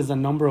 32 is a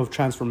number of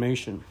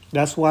transformation.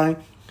 That's why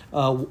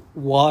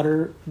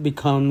water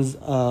becomes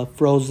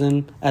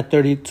frozen at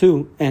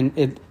 32 and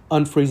it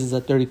unfreezes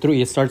at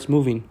 33. It starts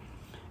moving.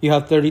 You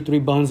have 33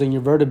 bones in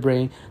your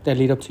vertebrae that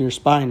lead up to your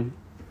spine.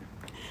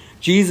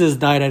 Jesus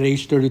died at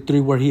age 33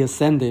 where he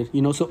ascended.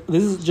 So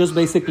this is just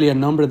basically a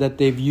number that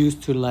they've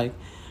used to like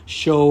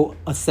show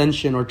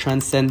ascension or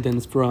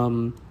transcendence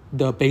from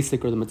the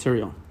basic or the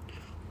material.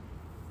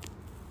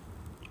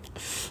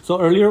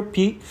 So earlier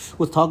Pete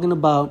was talking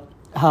about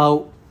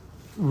how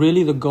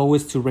really the goal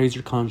is to raise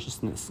your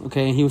consciousness.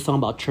 Okay, and he was talking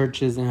about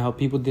churches and how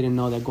people didn't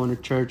know that going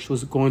to church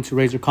was going to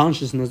raise your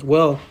consciousness.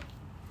 Well,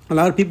 a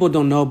lot of people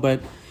don't know,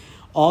 but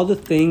all the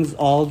things,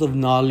 all the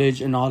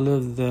knowledge and all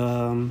of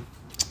the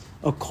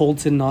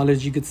occulted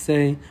knowledge, you could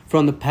say,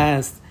 from the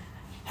past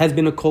has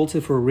been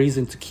occulted for a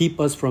reason, to keep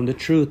us from the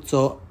truth.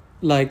 So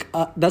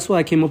that's why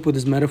I came up with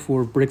this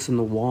metaphor of bricks in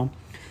the wall.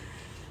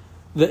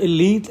 The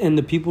elite and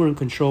the people in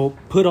control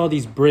put all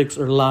these bricks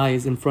or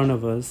lies in front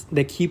of us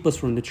that keep us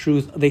from the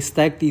truth. They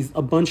stack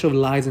a bunch of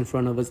lies in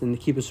front of us and they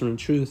keep us from the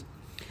truth.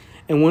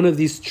 And one of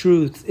these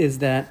truths is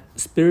that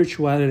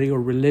spirituality or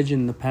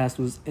religion in the past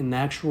was an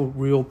actual,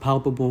 real,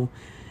 palpable,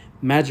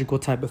 magical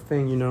type of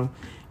thing,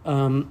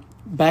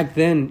 Back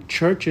then,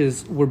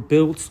 churches were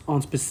built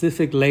on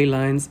specific ley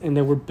lines, and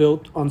they were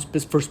built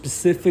for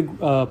specific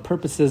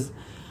purposes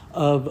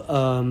of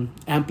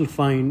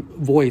amplifying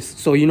voice.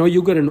 So,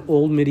 you go to an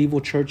old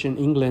medieval church in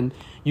England,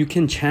 You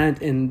can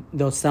chant and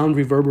the sound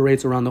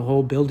reverberates around the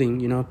whole building,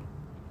 you know.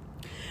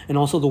 And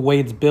also the way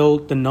it's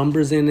built, the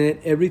numbers in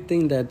it,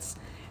 everything that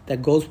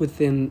goes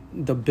within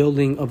the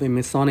building of a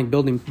Masonic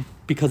building.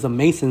 Because of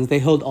Masons, they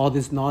held all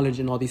this knowledge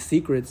and all these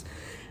secrets.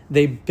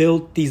 They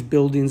built these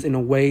buildings in a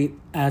way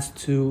as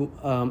to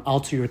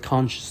alter your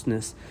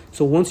consciousness.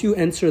 So once you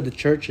enter the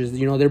churches,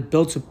 you know, they're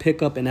built to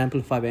pick up and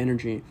amplify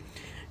energy.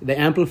 They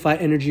amplify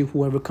energy,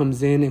 whoever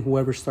comes in and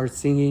whoever starts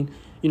singing.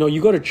 You know,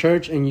 you go to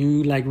church and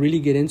you like really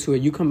get into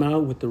it. You come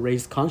out with the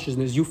raised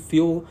consciousness. You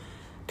feel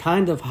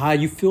kind of high.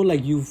 You feel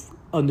like you've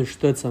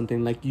understood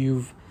something. Like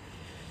you've,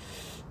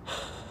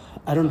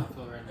 I don't know.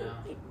 Right now.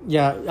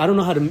 Yeah, I don't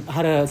know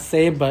how to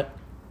say it, but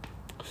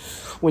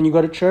when you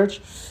go to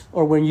church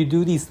or when you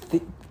do these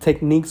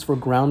techniques for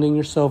grounding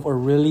yourself or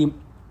really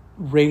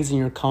raising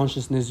your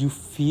consciousness, you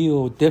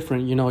feel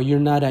different. You know, you're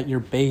not at your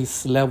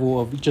base level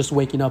of just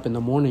waking up in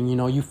the morning. You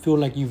know, you feel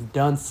like you've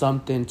done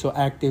something to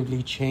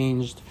actively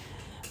change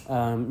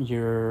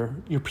your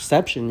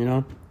perception, you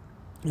know.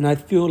 And I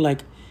feel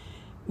like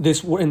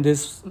in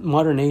this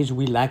modern age,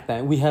 we lack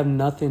that. We have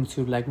nothing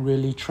to like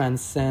really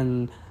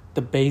transcend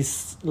the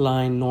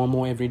baseline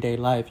normal everyday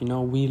life. You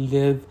know, we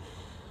live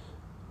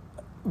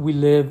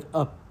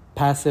a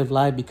passive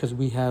life because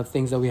we have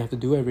things that we have to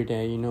do every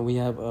day. You know, we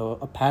have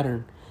a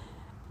pattern.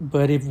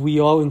 But if we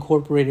all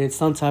incorporated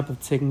some type of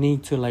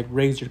technique to like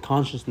raise your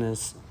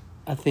consciousness,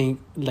 I think,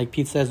 like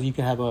Pete says, you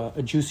can have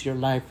a juicier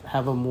life,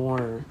 have a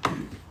more,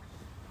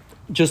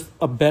 just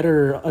a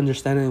better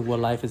understanding of what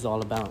life is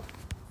all about.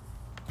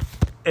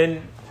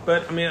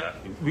 But I mean,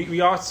 we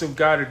also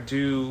got to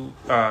do,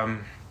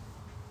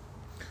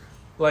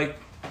 like,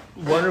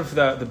 one of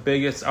the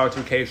biggest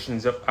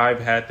altercations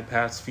I've had the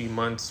past few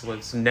months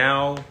was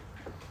now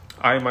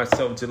I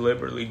myself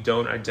deliberately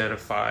don't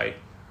identify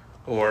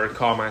or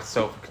call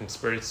myself a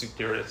conspiracy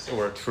theorist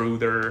or a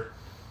truther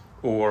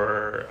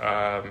or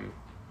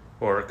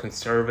a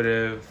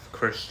conservative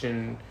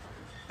Christian.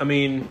 I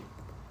mean,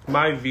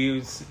 my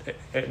views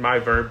and my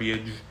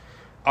verbiage,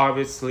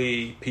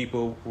 obviously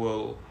people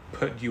will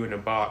put you in a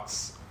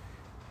box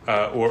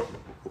or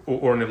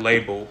in a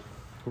label,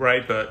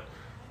 right? But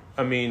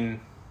I mean,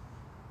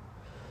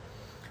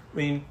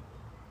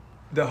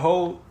 the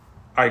whole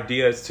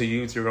idea is to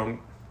use your own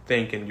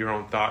thinking, your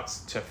own thoughts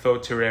to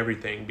filter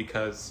everything,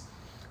 because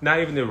not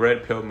even the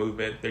Red Pill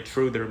movement, the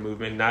Truther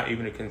movement, not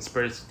even the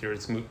conspiracy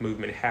theorist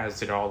movement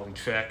has it all in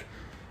check.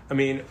 I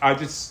mean, I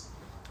just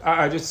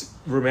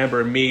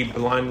remember me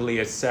blindly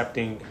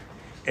accepting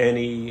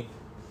any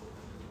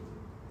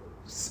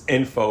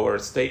info or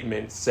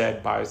statement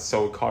said by a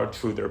so-called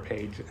truther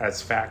page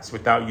as facts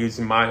without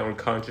using my own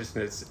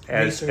consciousness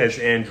as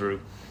Andrew,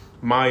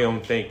 my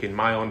own thinking,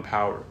 my own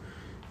power.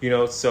 You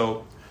know,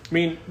 so, I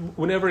mean,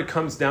 whenever it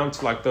comes down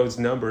to like those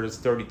numbers,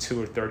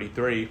 32 or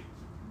 33,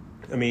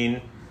 I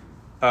mean,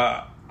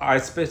 I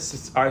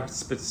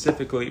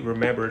specifically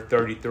remember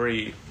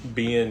 33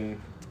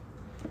 being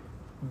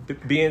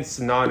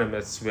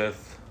synonymous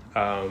with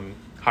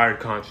higher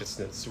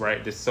consciousness,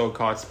 right? This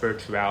so-called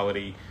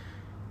spirituality,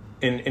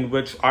 in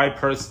which I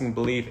personally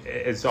believe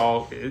is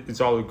all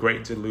a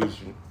great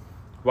delusion.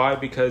 Why?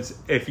 Because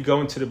if you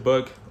go into the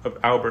book of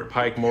Albert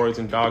Pike, Morals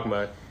and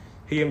Dogma,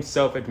 he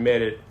himself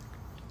admitted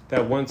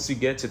that once you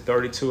get to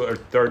 32 or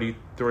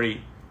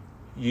 33,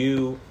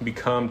 you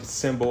become the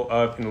symbol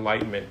of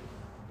enlightenment,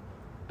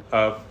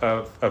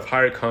 of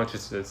higher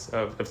consciousness,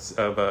 of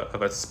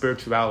a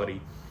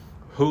spirituality,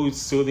 whose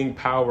soothing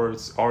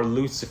powers are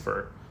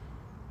Lucifer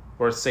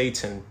or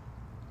Satan.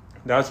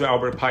 That's what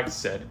Albert Pike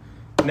said.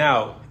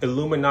 Now,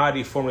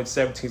 Illuminati, formed in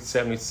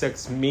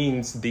 1776,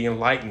 means the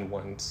enlightened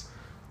ones.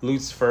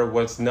 Lucifer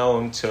was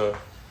known to,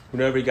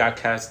 whenever he got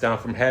cast down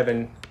from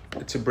heaven,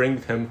 to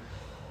bring him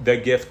the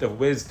gift of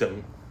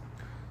wisdom.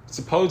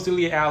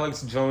 Supposedly,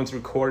 Alex Jones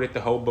recorded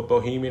the whole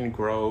Bohemian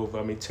Grove.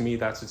 I mean, to me,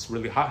 that's just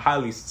really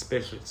highly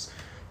suspicious.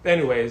 But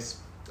anyways,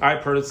 I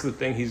personally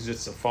think he's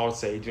just a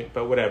false agent,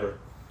 but whatever,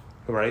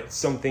 right?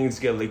 Some things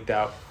get leaked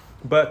out.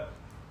 But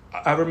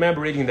I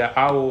remember reading that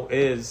owl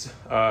is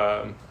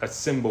a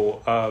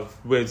symbol of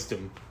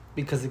wisdom.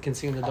 Because it can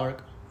see in the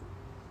dark.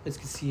 It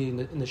can see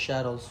in the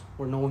shadows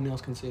where no one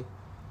else can see.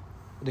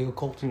 The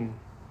occult. Did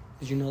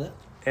you know that?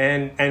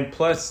 And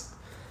plus,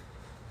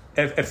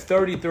 if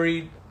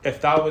 33,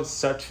 if that was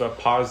such a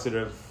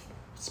positive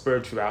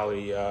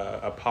spirituality,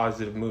 a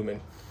positive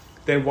movement,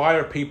 then why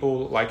are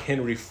people like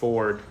Henry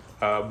Ford,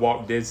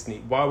 Walt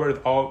Disney, why were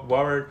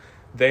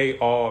they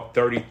all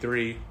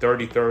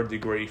 33rd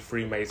degree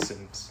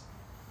Freemasons?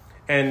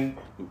 And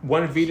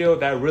one video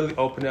that really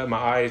opened up my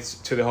eyes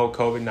to the whole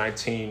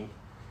COVID-19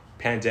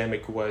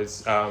 pandemic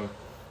was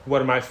one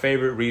of my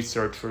favorite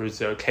researchers,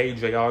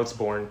 KJ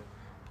Osborne.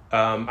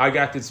 I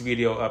got this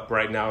video up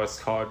right now. It's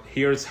called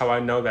 "Here's How I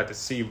Know That the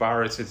C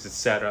Virus is a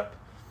Setup."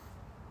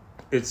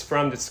 It's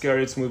from the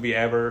scariest movie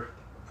ever.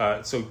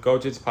 So go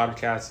to his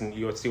podcast and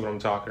you'll see what I'm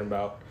talking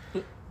about.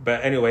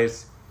 But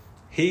anyways,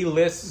 he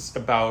lists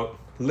about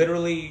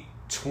literally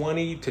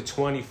 20 to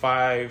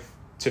 25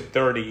 to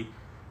 30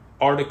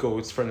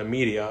 articles from the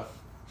media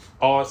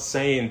all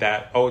saying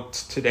that,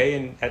 today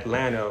in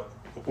Atlanta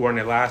or in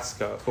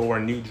Alaska or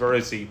in New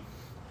Jersey,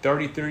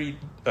 33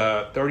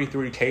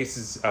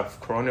 cases of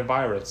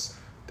coronavirus,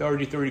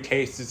 33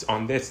 cases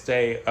on this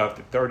day of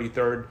the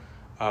 33rd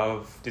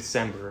of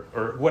December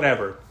or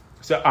whatever.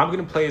 So I'm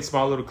going to play a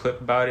small little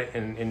clip about it,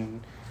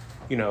 and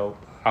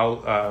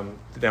I'll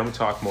then we'll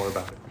talk more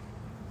about it.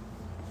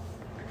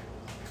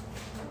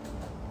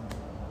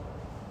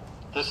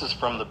 This is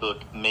from the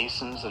book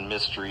Masons and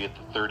Mystery at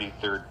the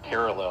 33rd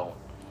Parallel.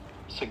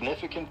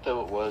 Significant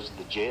though it was,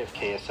 the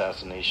JFK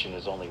assassination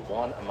is only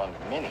one among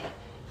many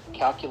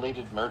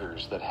calculated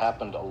murders that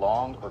happened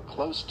along or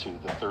close to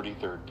the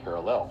 33rd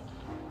parallel.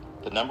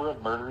 The number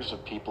of murders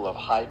of people of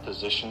high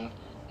position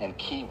and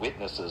key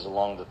witnesses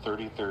along the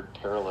 33rd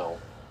parallel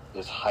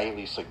is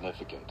highly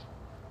significant.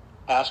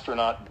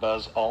 Astronaut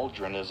Buzz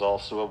Aldrin is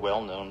also a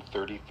well-known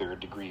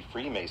 33rd degree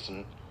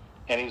Freemason,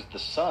 and he's the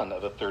son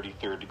of a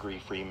 33rd degree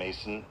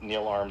Freemason,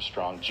 Neil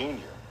Armstrong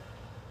Jr.,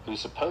 who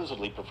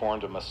supposedly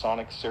performed a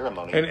Masonic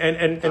ceremony.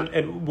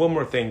 And one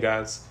more thing,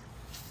 guys.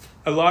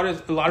 A lot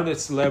of the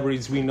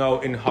celebrities we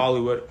know in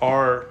Hollywood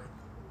are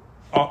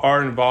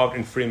involved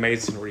in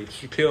Freemasonry.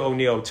 Shaquille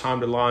O'Neal,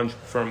 Tom DeLonge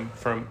from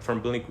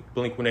Blink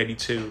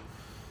 182.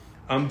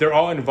 They're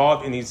all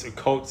involved in these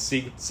occult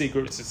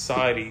secret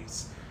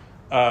societies.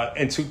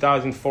 In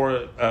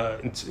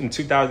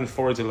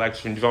 2004's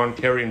election, John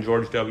Kerry and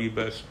George W.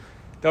 Bush,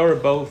 they were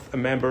both a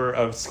member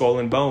of Skull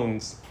and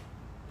Bones.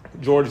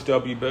 George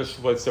W. Bush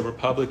was the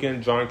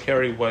Republican, John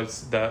Kerry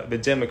was the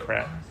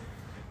Democrat.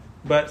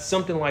 But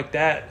something like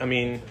that, I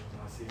mean,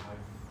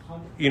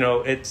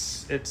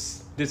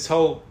 it's this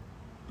whole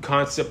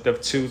concept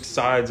of two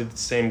sides of the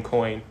same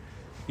coin.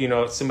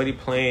 Somebody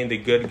playing the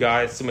good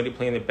guy, somebody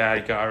playing the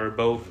bad guy, are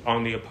both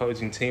on the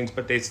opposing teams,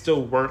 but they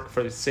still work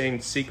for the same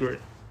secret.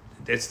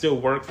 They still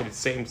work for the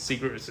same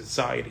secret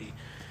society.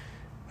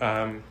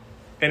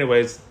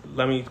 Anyways,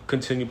 let me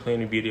continue playing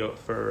the video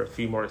for a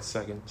few more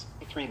seconds.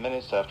 3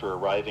 minutes after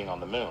arriving on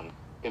the moon,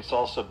 it's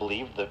also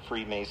believed that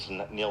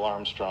Freemason Neil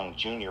Armstrong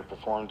Jr.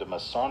 performed a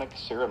Masonic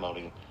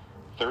ceremony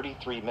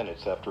 33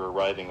 minutes after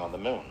arriving on the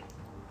moon.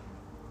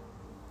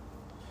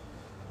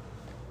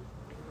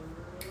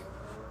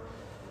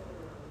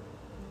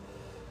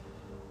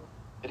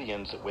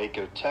 Indians at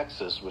Waco,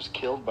 Texas, was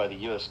killed by the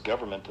U.S.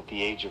 government at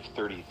the age of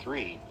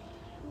 33,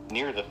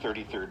 near the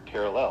 33rd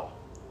parallel.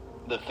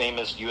 The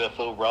famous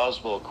UFO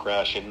Roswell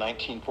crash in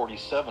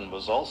 1947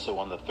 was also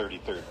on the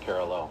 33rd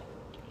parallel.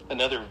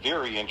 Another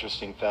very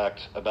interesting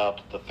fact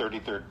about the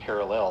 33rd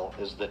parallel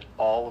is that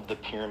all of the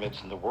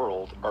pyramids in the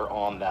world are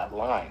on that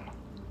line.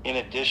 In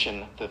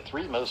addition, the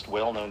three most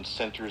well-known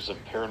centers of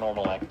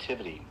paranormal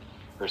activity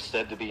are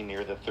said to be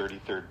near the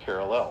 33rd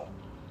parallel: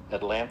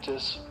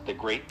 Atlantis, the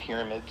Great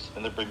Pyramids,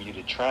 and the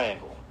Bermuda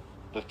Triangle.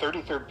 The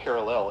 33rd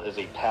parallel is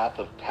a path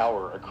of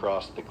power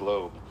across the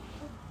globe.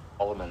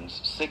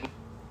 Solomon's signal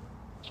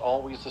is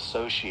always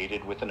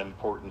associated with an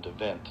important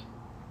event.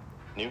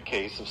 New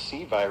case of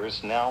C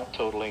virus now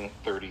totaling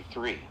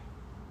 33.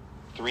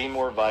 3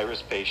 more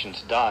virus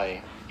patients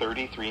die,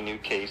 33 new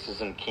cases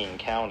in King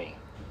County.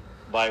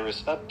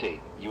 Virus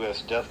update,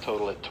 U.S. death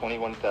total at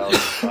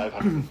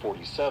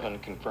 21,547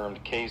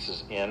 confirmed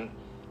cases in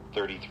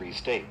 33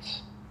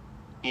 states.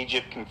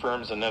 Egypt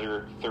confirms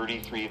another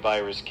 33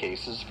 virus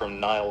cases from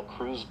Nile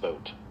cruise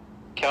boat.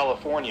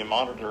 California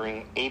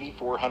monitoring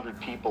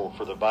 8,400 people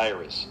for the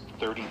virus,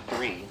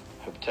 33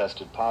 have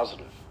tested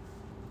positive.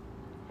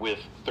 With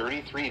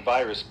 33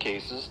 virus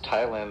cases,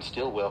 Thailand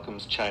still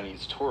welcomes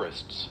Chinese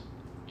tourists.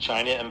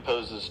 China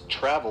imposes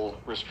travel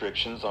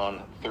restrictions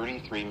on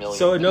 33 million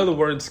So in people. other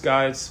words,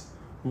 guys,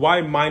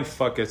 why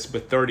mindfuck us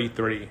with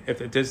 33?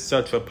 If it is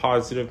such a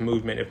positive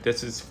movement, if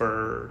this is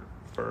for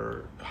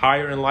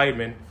higher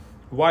enlightenment,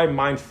 why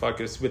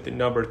mindfuck us with the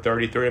number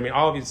 33? I mean,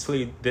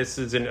 obviously, this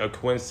isn't a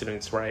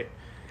coincidence, right?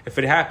 If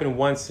it happened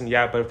once, then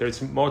yeah, but if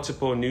there's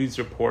multiple news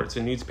reports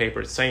and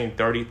newspapers saying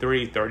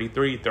 33,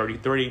 33,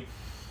 33,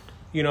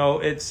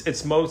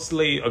 it's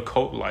mostly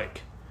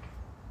occult-like.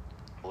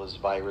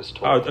 Virus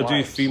I'll do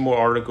a few more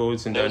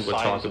articles and then we'll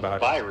talk about it.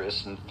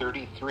 Virus in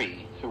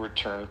 33 who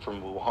returned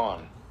from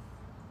Wuhan.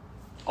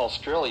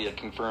 Australia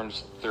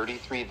confirms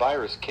 33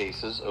 virus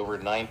cases over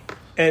 9.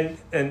 And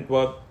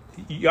well,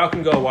 y'all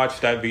can go watch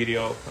that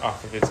video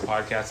off of this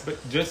podcast, but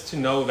just to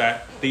know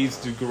that these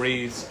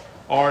degrees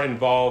are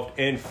involved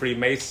in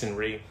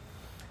Freemasonry,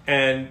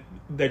 and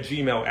the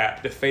Gmail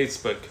app, the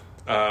Facebook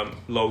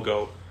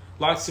logo,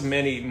 lots of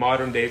many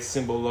modern day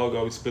symbol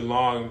logos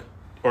belong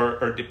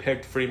or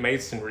depict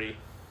Freemasonry,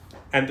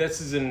 and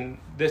this is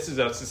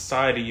a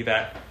society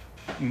that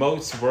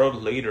most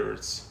world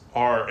leaders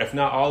are, if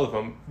not all of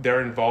them,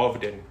 they're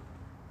involved in.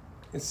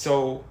 And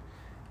so,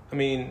 I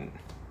mean,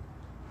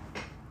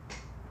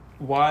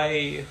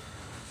 why?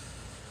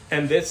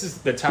 And this is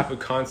the type of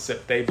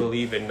concept they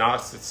believe in: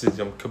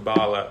 Gnosticism,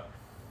 Kabbalah.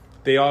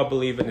 They all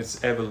believe in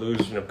this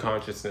evolution of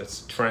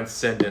consciousness,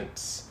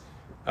 transcendence,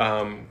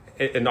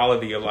 and all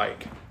of the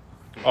alike.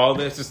 All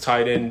this is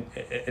tied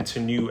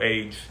into New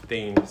Age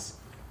themes,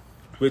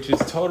 which is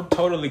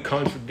totally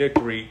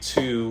contradictory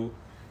to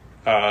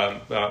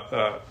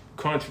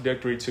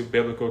contradictory to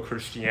biblical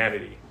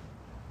Christianity,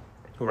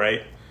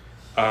 right?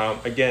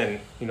 Again,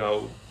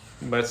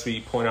 must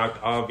we point out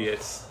the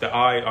obvious, the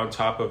eye on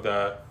top of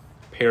the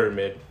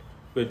pyramid,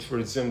 which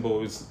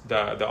resembles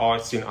the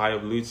all-seeing eye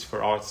of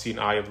Lucifer, all-seeing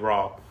eye of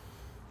Ra.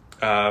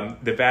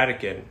 The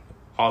Vatican,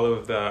 all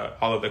of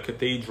the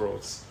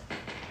cathedrals,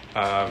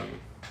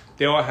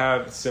 they all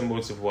have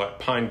symbols of what?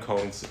 Pine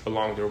cones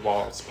along their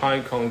walls.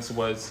 Pine cones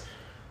was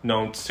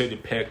known to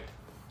depict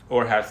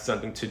or have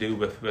something to do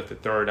with the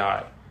third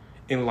eye,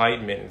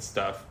 enlightenment and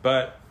stuff.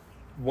 But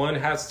one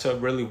has to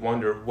really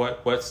wonder,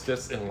 what's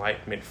this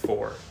enlightenment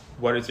for?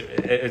 What is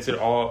it? Is it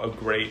all a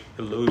great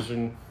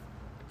illusion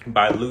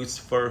by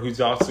Lucifer,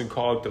 who's also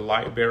called the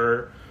light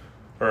bearer,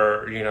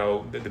 or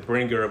the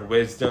bringer of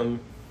wisdom?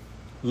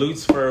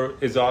 Lucifer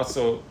is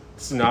also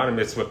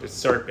synonymous with the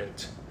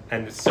serpent,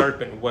 and the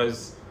serpent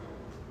was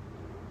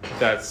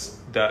that's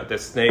the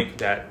snake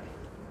that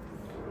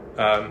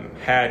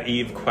had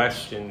Eve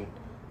question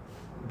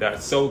the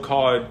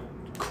so-called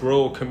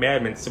cruel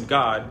commandments of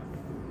God,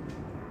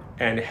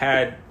 and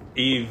had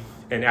Eve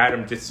and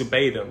Adam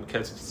disobey them,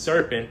 because the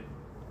serpent,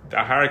 the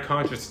higher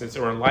consciousness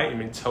or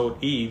enlightenment,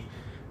 told Eve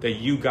that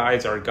you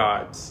guys are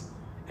gods.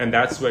 And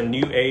that's what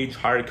New Age,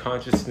 higher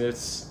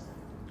consciousness,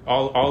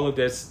 all of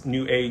this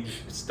New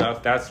Age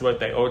stuff, that's what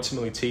they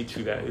ultimately teach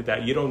you,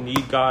 that you don't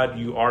need God,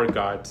 you are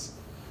gods.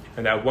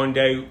 And that one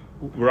day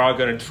we're all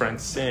going to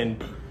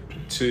transcend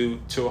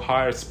to a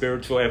higher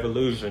spiritual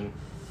evolution.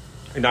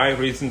 And I have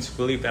reason to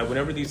believe that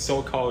whenever these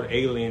so-called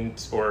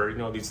aliens, or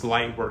these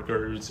light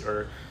workers,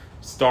 or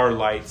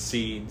starlight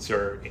seeds,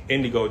 or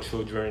indigo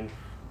children,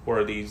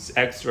 or these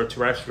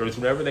extraterrestrials,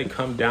 whenever they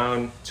come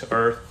down to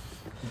Earth,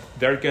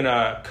 they're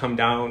gonna come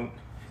down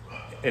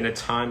in a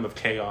time of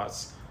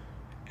chaos,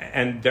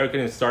 and they're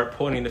gonna start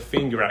pointing the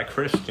finger at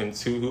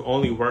Christians who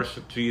only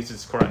worship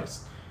Jesus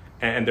Christ,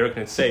 and they're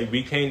gonna say,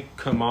 we can't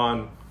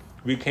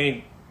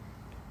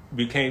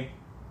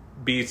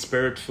be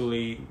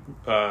spiritually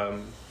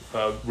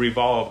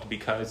revolved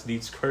because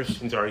these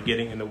Christians are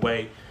getting in the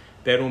way.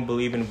 They don't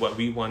believe in what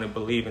we want to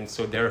believe in,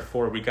 so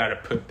therefore we got to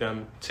put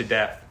them to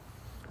death.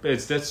 But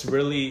is this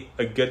really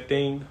a good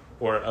thing,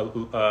 or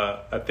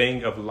a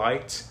thing of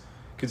light?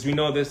 Because we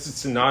know this is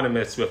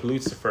synonymous with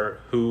Lucifer,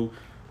 who,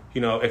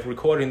 if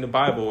recording the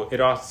Bible, it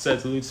also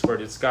says Lucifer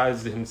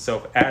disguised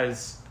himself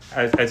as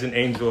an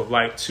angel of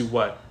light to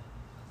what?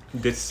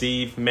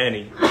 Deceive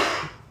many.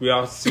 We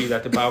also see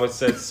that the Bible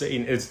says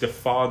Satan is the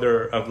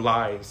father of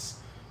lies.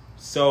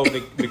 So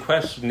the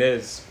question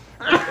is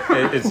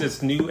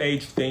this New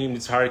Age theme,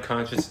 this higher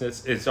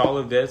consciousness, is all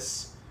of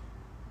this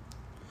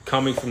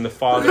coming from the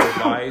father of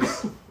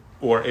lies,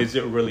 or is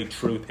it really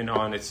truth and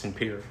honest and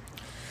pure?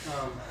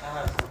 I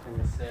have something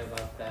to say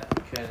about that,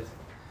 because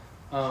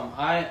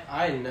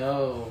I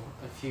know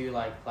a few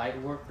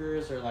light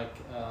workers, or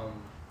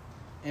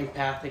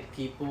empathic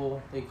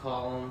people, they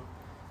call them,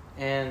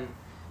 and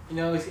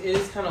it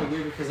is kind of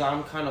weird because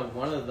I'm kind of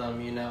one of them.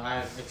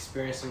 I've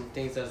experienced some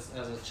things as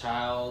a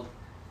child,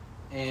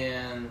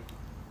 and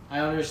I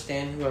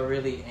understand who I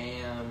really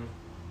am.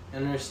 I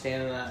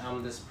understand that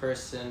I'm this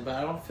person, but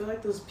I don't feel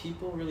like those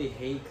people really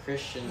hate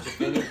Christians. If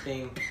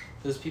anything,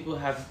 those people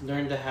have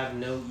learned to have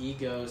no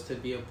egos, to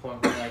be a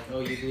point where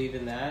oh, you believe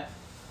in that?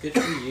 Good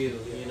for you,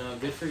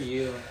 good for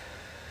you.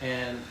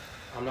 And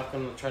I'm not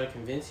going to try to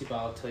convince you, but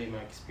I'll tell you my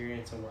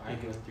experience and what I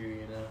go through,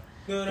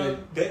 No,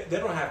 they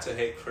don't have to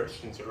hate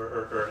Christians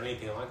or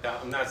anything like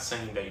that. I'm not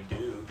saying they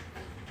do.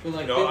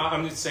 But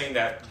I'm just saying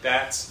that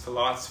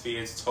philosophy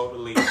is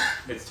totally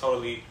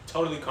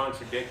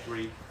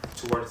contradictory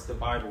towards the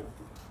Bible.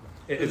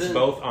 It's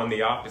both on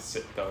the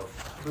opposite, though.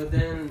 But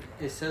then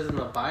it says in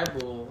the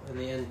Bible, in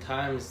the end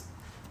times,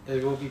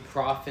 there will be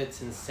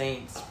prophets and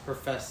saints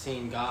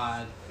professing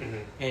God,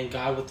 and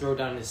God will throw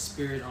down His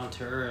Spirit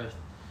onto earth.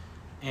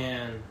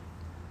 And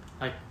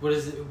what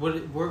is it? But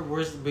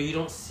you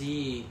don't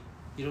see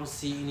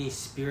any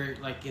spirit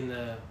in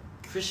the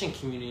Christian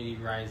community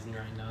rising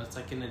right now. It's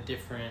in a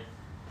different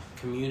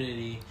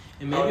community,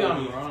 and maybe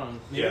I'm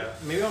wrong.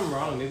 Maybe I'm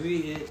wrong.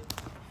 Maybe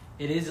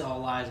it is all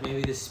lies.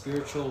 Maybe the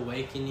spiritual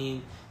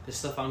awakening, the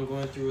stuff I'm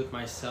going through with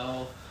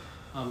myself,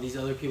 these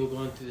other people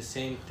going through the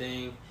same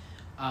thing,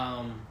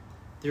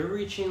 they're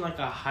reaching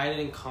a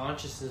heightened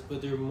consciousness, but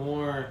they're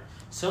more.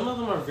 Some of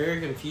them are very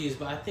confused,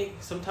 but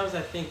sometimes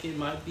I think it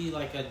might be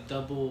a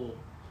double-edged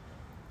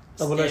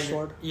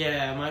sword.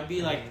 Yeah, it might be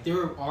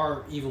there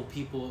are evil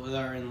people that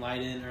are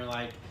enlightened, or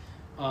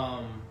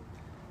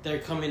they're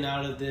coming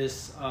out of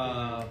this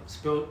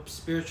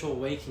spiritual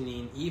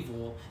awakening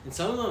evil, and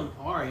some of them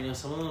are,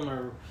 some of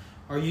them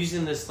are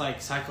using this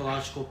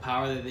psychological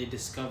power that they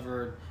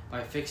discovered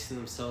by fixing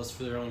themselves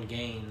for their own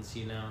gains,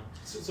 you know.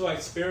 So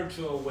like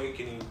spiritual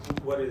awakening,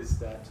 what is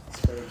that?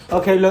 Spiritual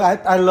Okay, look,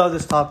 I love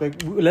this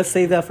topic. Let's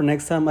save that for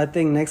next time. I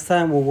think next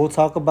time what we'll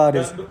talk about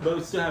is... But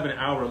we still have an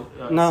hour,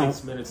 No,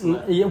 6 minutes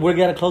left. yeah, we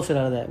gotta close it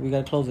out of that. We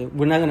gotta close it.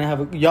 We're not gonna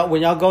have y'all.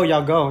 When y'all go,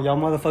 y'all go. Y'all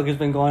motherfuckers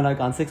been going like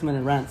on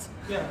 6-minute rants.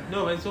 Yeah,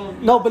 no, it's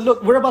only... No, but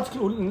look, we're about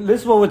to.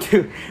 This is what we'll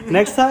do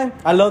next time.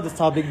 I love this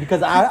topic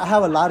because I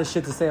have a lot of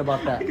shit to say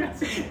about that.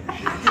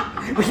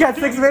 We got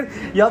 6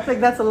 minutes. Y'all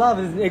think that's a lot?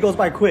 It goes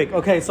by quick.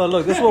 Okay, so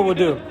look, this is what we'll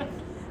do.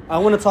 I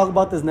want to talk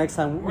about this next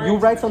time. You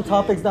write some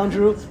topics down,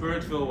 Drew.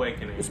 Spiritual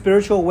awakening.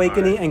 Spiritual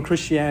awakening Right. and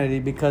Christianity,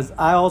 because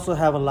I also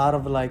have a lot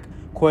of like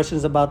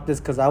questions about this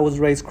because I was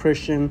raised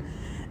Christian,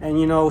 and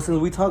you know,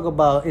 since we talk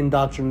about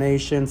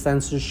indoctrination,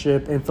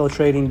 censorship,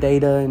 infiltrating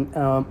data,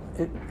 and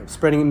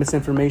spreading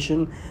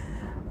misinformation,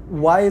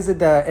 why is it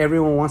that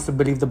everyone wants to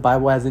believe the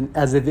Bible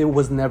as if it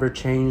was never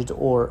changed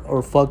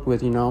or fucked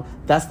with? You know,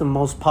 that's the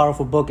most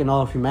powerful book in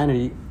all of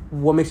humanity.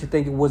 What makes you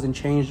think it wasn't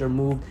changed or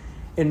moved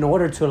in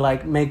order to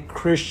like make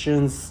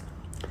Christians?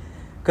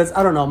 Because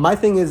I don't know. My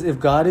thing is, if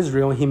God is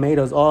real, He made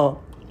us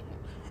all.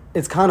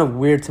 It's kind of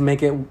weird to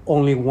make it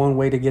only one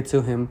way to get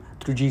to Him,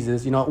 through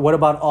Jesus. You know, what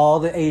about all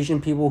the Asian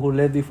people who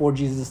lived before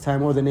Jesus'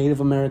 time, or the Native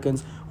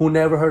Americans who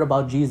never heard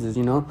about Jesus?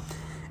 You know,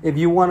 if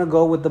you want to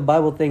go with the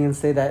Bible thing and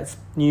say that it's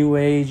New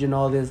Age and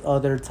all this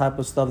other type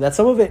of stuff, that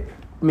some of it,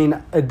 I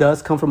mean, it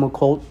does come from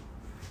occult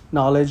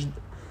knowledge.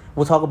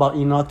 We'll talk about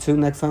Enoch too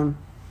next time.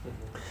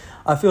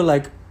 I feel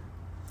like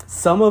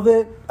some of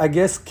it, I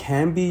guess,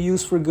 can be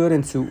used for good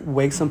and to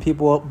wake some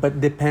people up,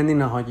 but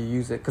depending on how you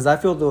use it. Because I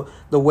feel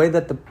the way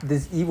that the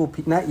evil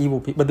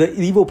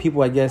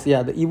people, I guess,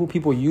 yeah, the evil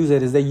people use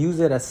it is they use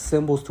it as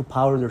symbols to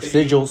power their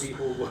sigils.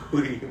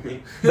 Who do you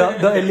mean?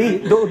 The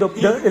elite,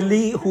 the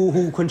elite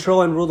who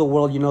control and rule the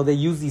world, you know, they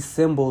use these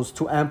symbols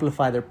to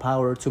amplify their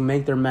power, to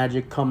make their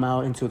magic come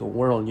out into the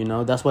world, you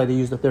know. That's why they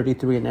use the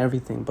 33 and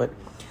everything. But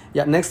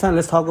yeah, next time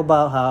let's talk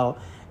about how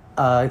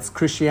it's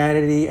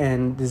Christianity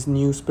and this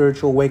new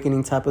spiritual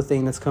awakening type of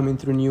thing that's coming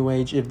through New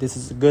Age. If this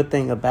is a good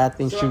thing, a bad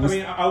thing, So, I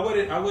mean, I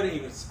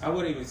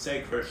wouldn't even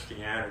say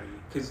Christianity,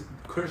 because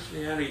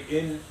Christianity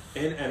in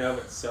and of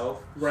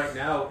itself right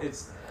now,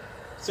 it's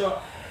so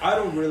I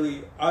don't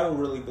really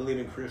believe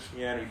in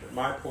Christianity. But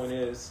my point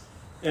is,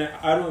 and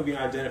I don't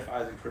even identify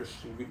as a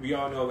Christian. We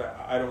all know that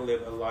I don't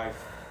live a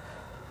life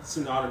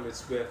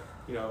synonymous with,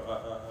 you know,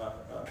 a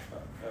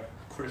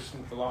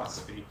Christian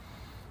philosophy.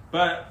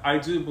 But I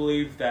do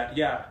believe that,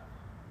 yeah,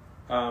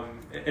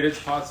 it is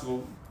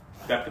possible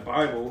that the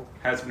Bible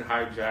has been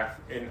hijacked,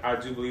 and I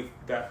do believe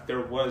that there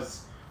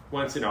was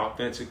once an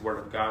authentic Word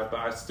of God, but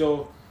I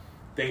still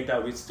think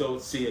that we still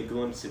see a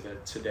glimpse of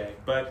it today.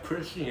 But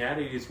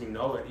Christianity, as we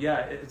know it,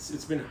 yeah,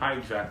 it's been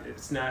hijacked.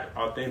 It's not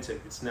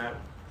authentic. It's not.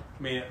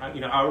 I mean,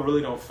 I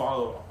really don't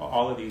follow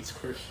all of these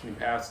Christian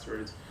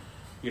pastors,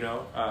 you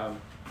know.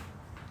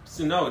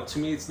 So no, to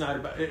me, it's not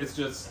about. It's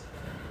just.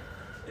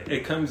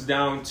 It comes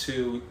down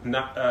to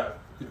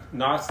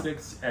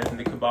Gnostics and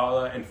the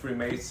Kabbalah and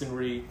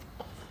Freemasonry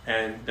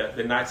and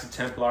the Knights of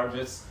Templar,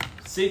 just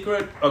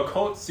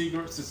occult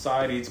secret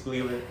societies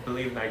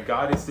believing that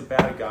God is the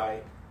bad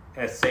guy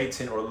and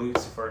Satan or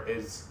Lucifer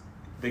is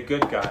the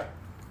good guy,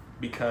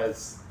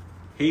 because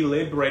he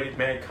liberated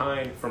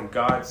mankind from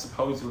God's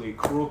supposedly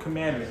cruel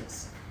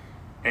commandments,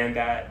 and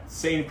that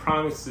Satan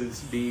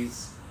promises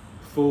these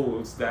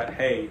fools that,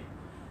 hey,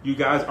 you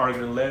guys are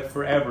going to live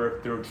forever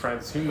through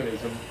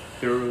transhumanism,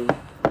 through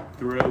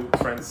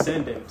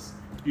transcendence.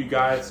 You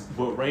guys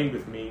will reign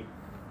with me,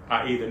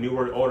 i.e. the New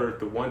World Order,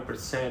 the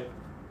 1%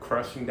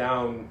 crushing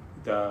down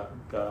the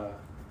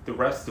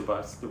rest of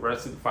us, the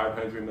rest of the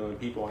 500 million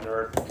people on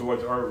Earth.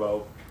 George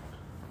Orwell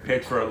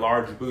picture a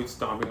large boot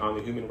stomping on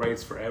the human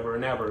race forever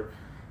and ever.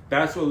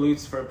 That's what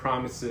Lucifer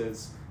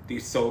promises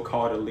these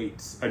so-called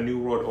elites, a New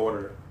World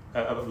Order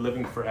of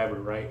living forever,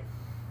 right?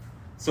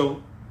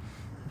 So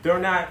they're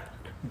not...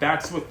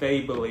 That's what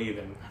they believe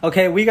in.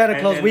 Okay, we gotta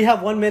close. We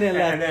have 1 minute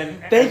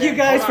left. Thank you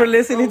guys for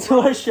listening to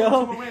our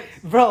show,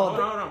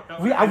 bro.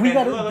 We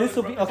gotta. This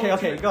will be okay.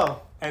 Okay, go.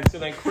 And so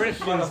then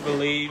Christians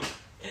believe,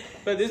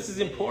 but this is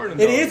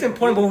important. It is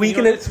important, but we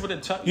can.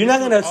 You're not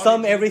gonna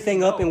sum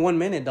everything up in 1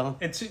 minute, though.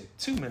 In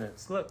 2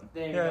 minutes. Look.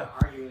 They're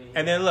arguing.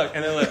 And then look.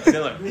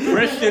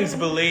 Christians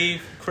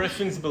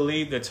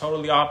believe the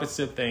totally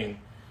opposite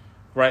thing,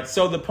 right?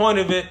 So the point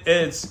of it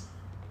is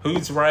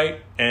who's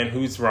right and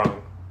who's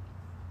wrong.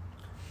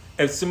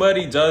 If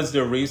somebody does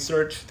their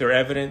research, their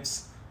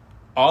evidence,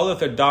 all of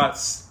the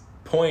dots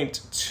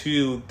point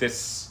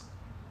towards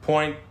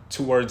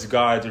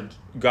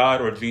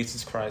God or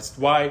Jesus Christ.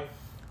 Why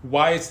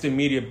is the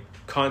media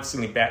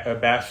constantly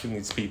bashing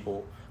these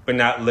people, but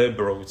not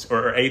liberals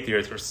or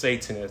atheists or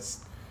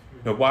Satanists?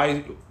 You know,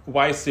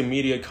 why is the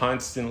media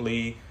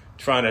constantly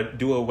trying to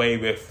do away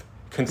with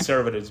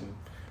conservatism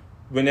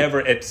whenever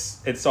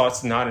it's all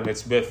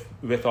synonymous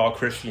with all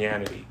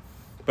Christianity?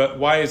 But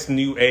why is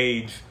New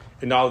Age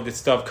and all of this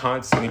stuff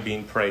constantly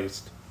being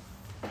praised?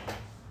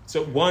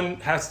 So one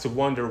has to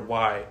wonder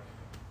why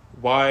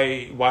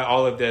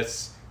all of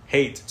this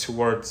hate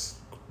towards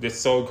this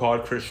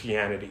so-called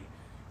Christianity.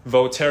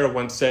 Voltaire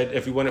once said,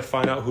 if you want to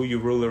find out who your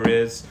ruler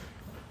is,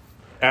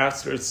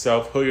 ask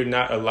yourself who you're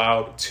not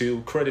allowed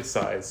to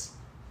criticize.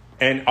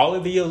 And all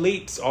of the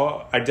elites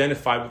all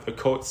identify with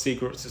occult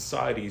secret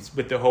societies,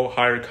 with the whole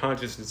higher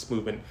consciousness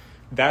movement.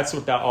 That's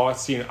what that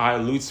all-seeing eye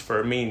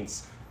Lucifer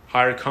means,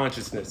 higher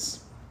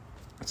consciousness.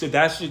 So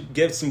that should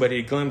give somebody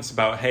a glimpse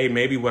about, hey,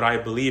 maybe what I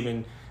believe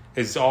in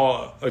is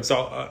all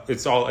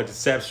a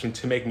deception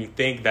to make me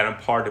think that I'm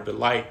part of the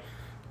light.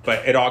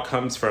 But it all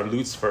comes from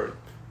Lucifer,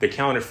 the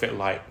counterfeit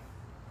light,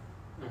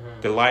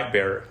 the light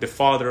bearer, the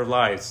father of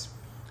lies.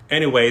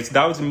 Anyways,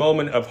 that was a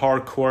moment of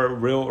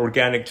hardcore, real,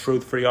 organic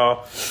truth for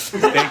y'all.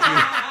 Thank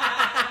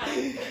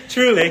you.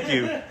 Truly. Thank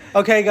you.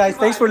 Okay, guys,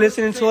 thanks for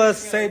listening to us.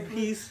 Say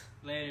peace.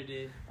 Later,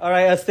 dude. All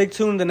right, stay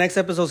tuned. The next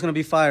episode is going to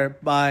be fire.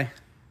 Bye.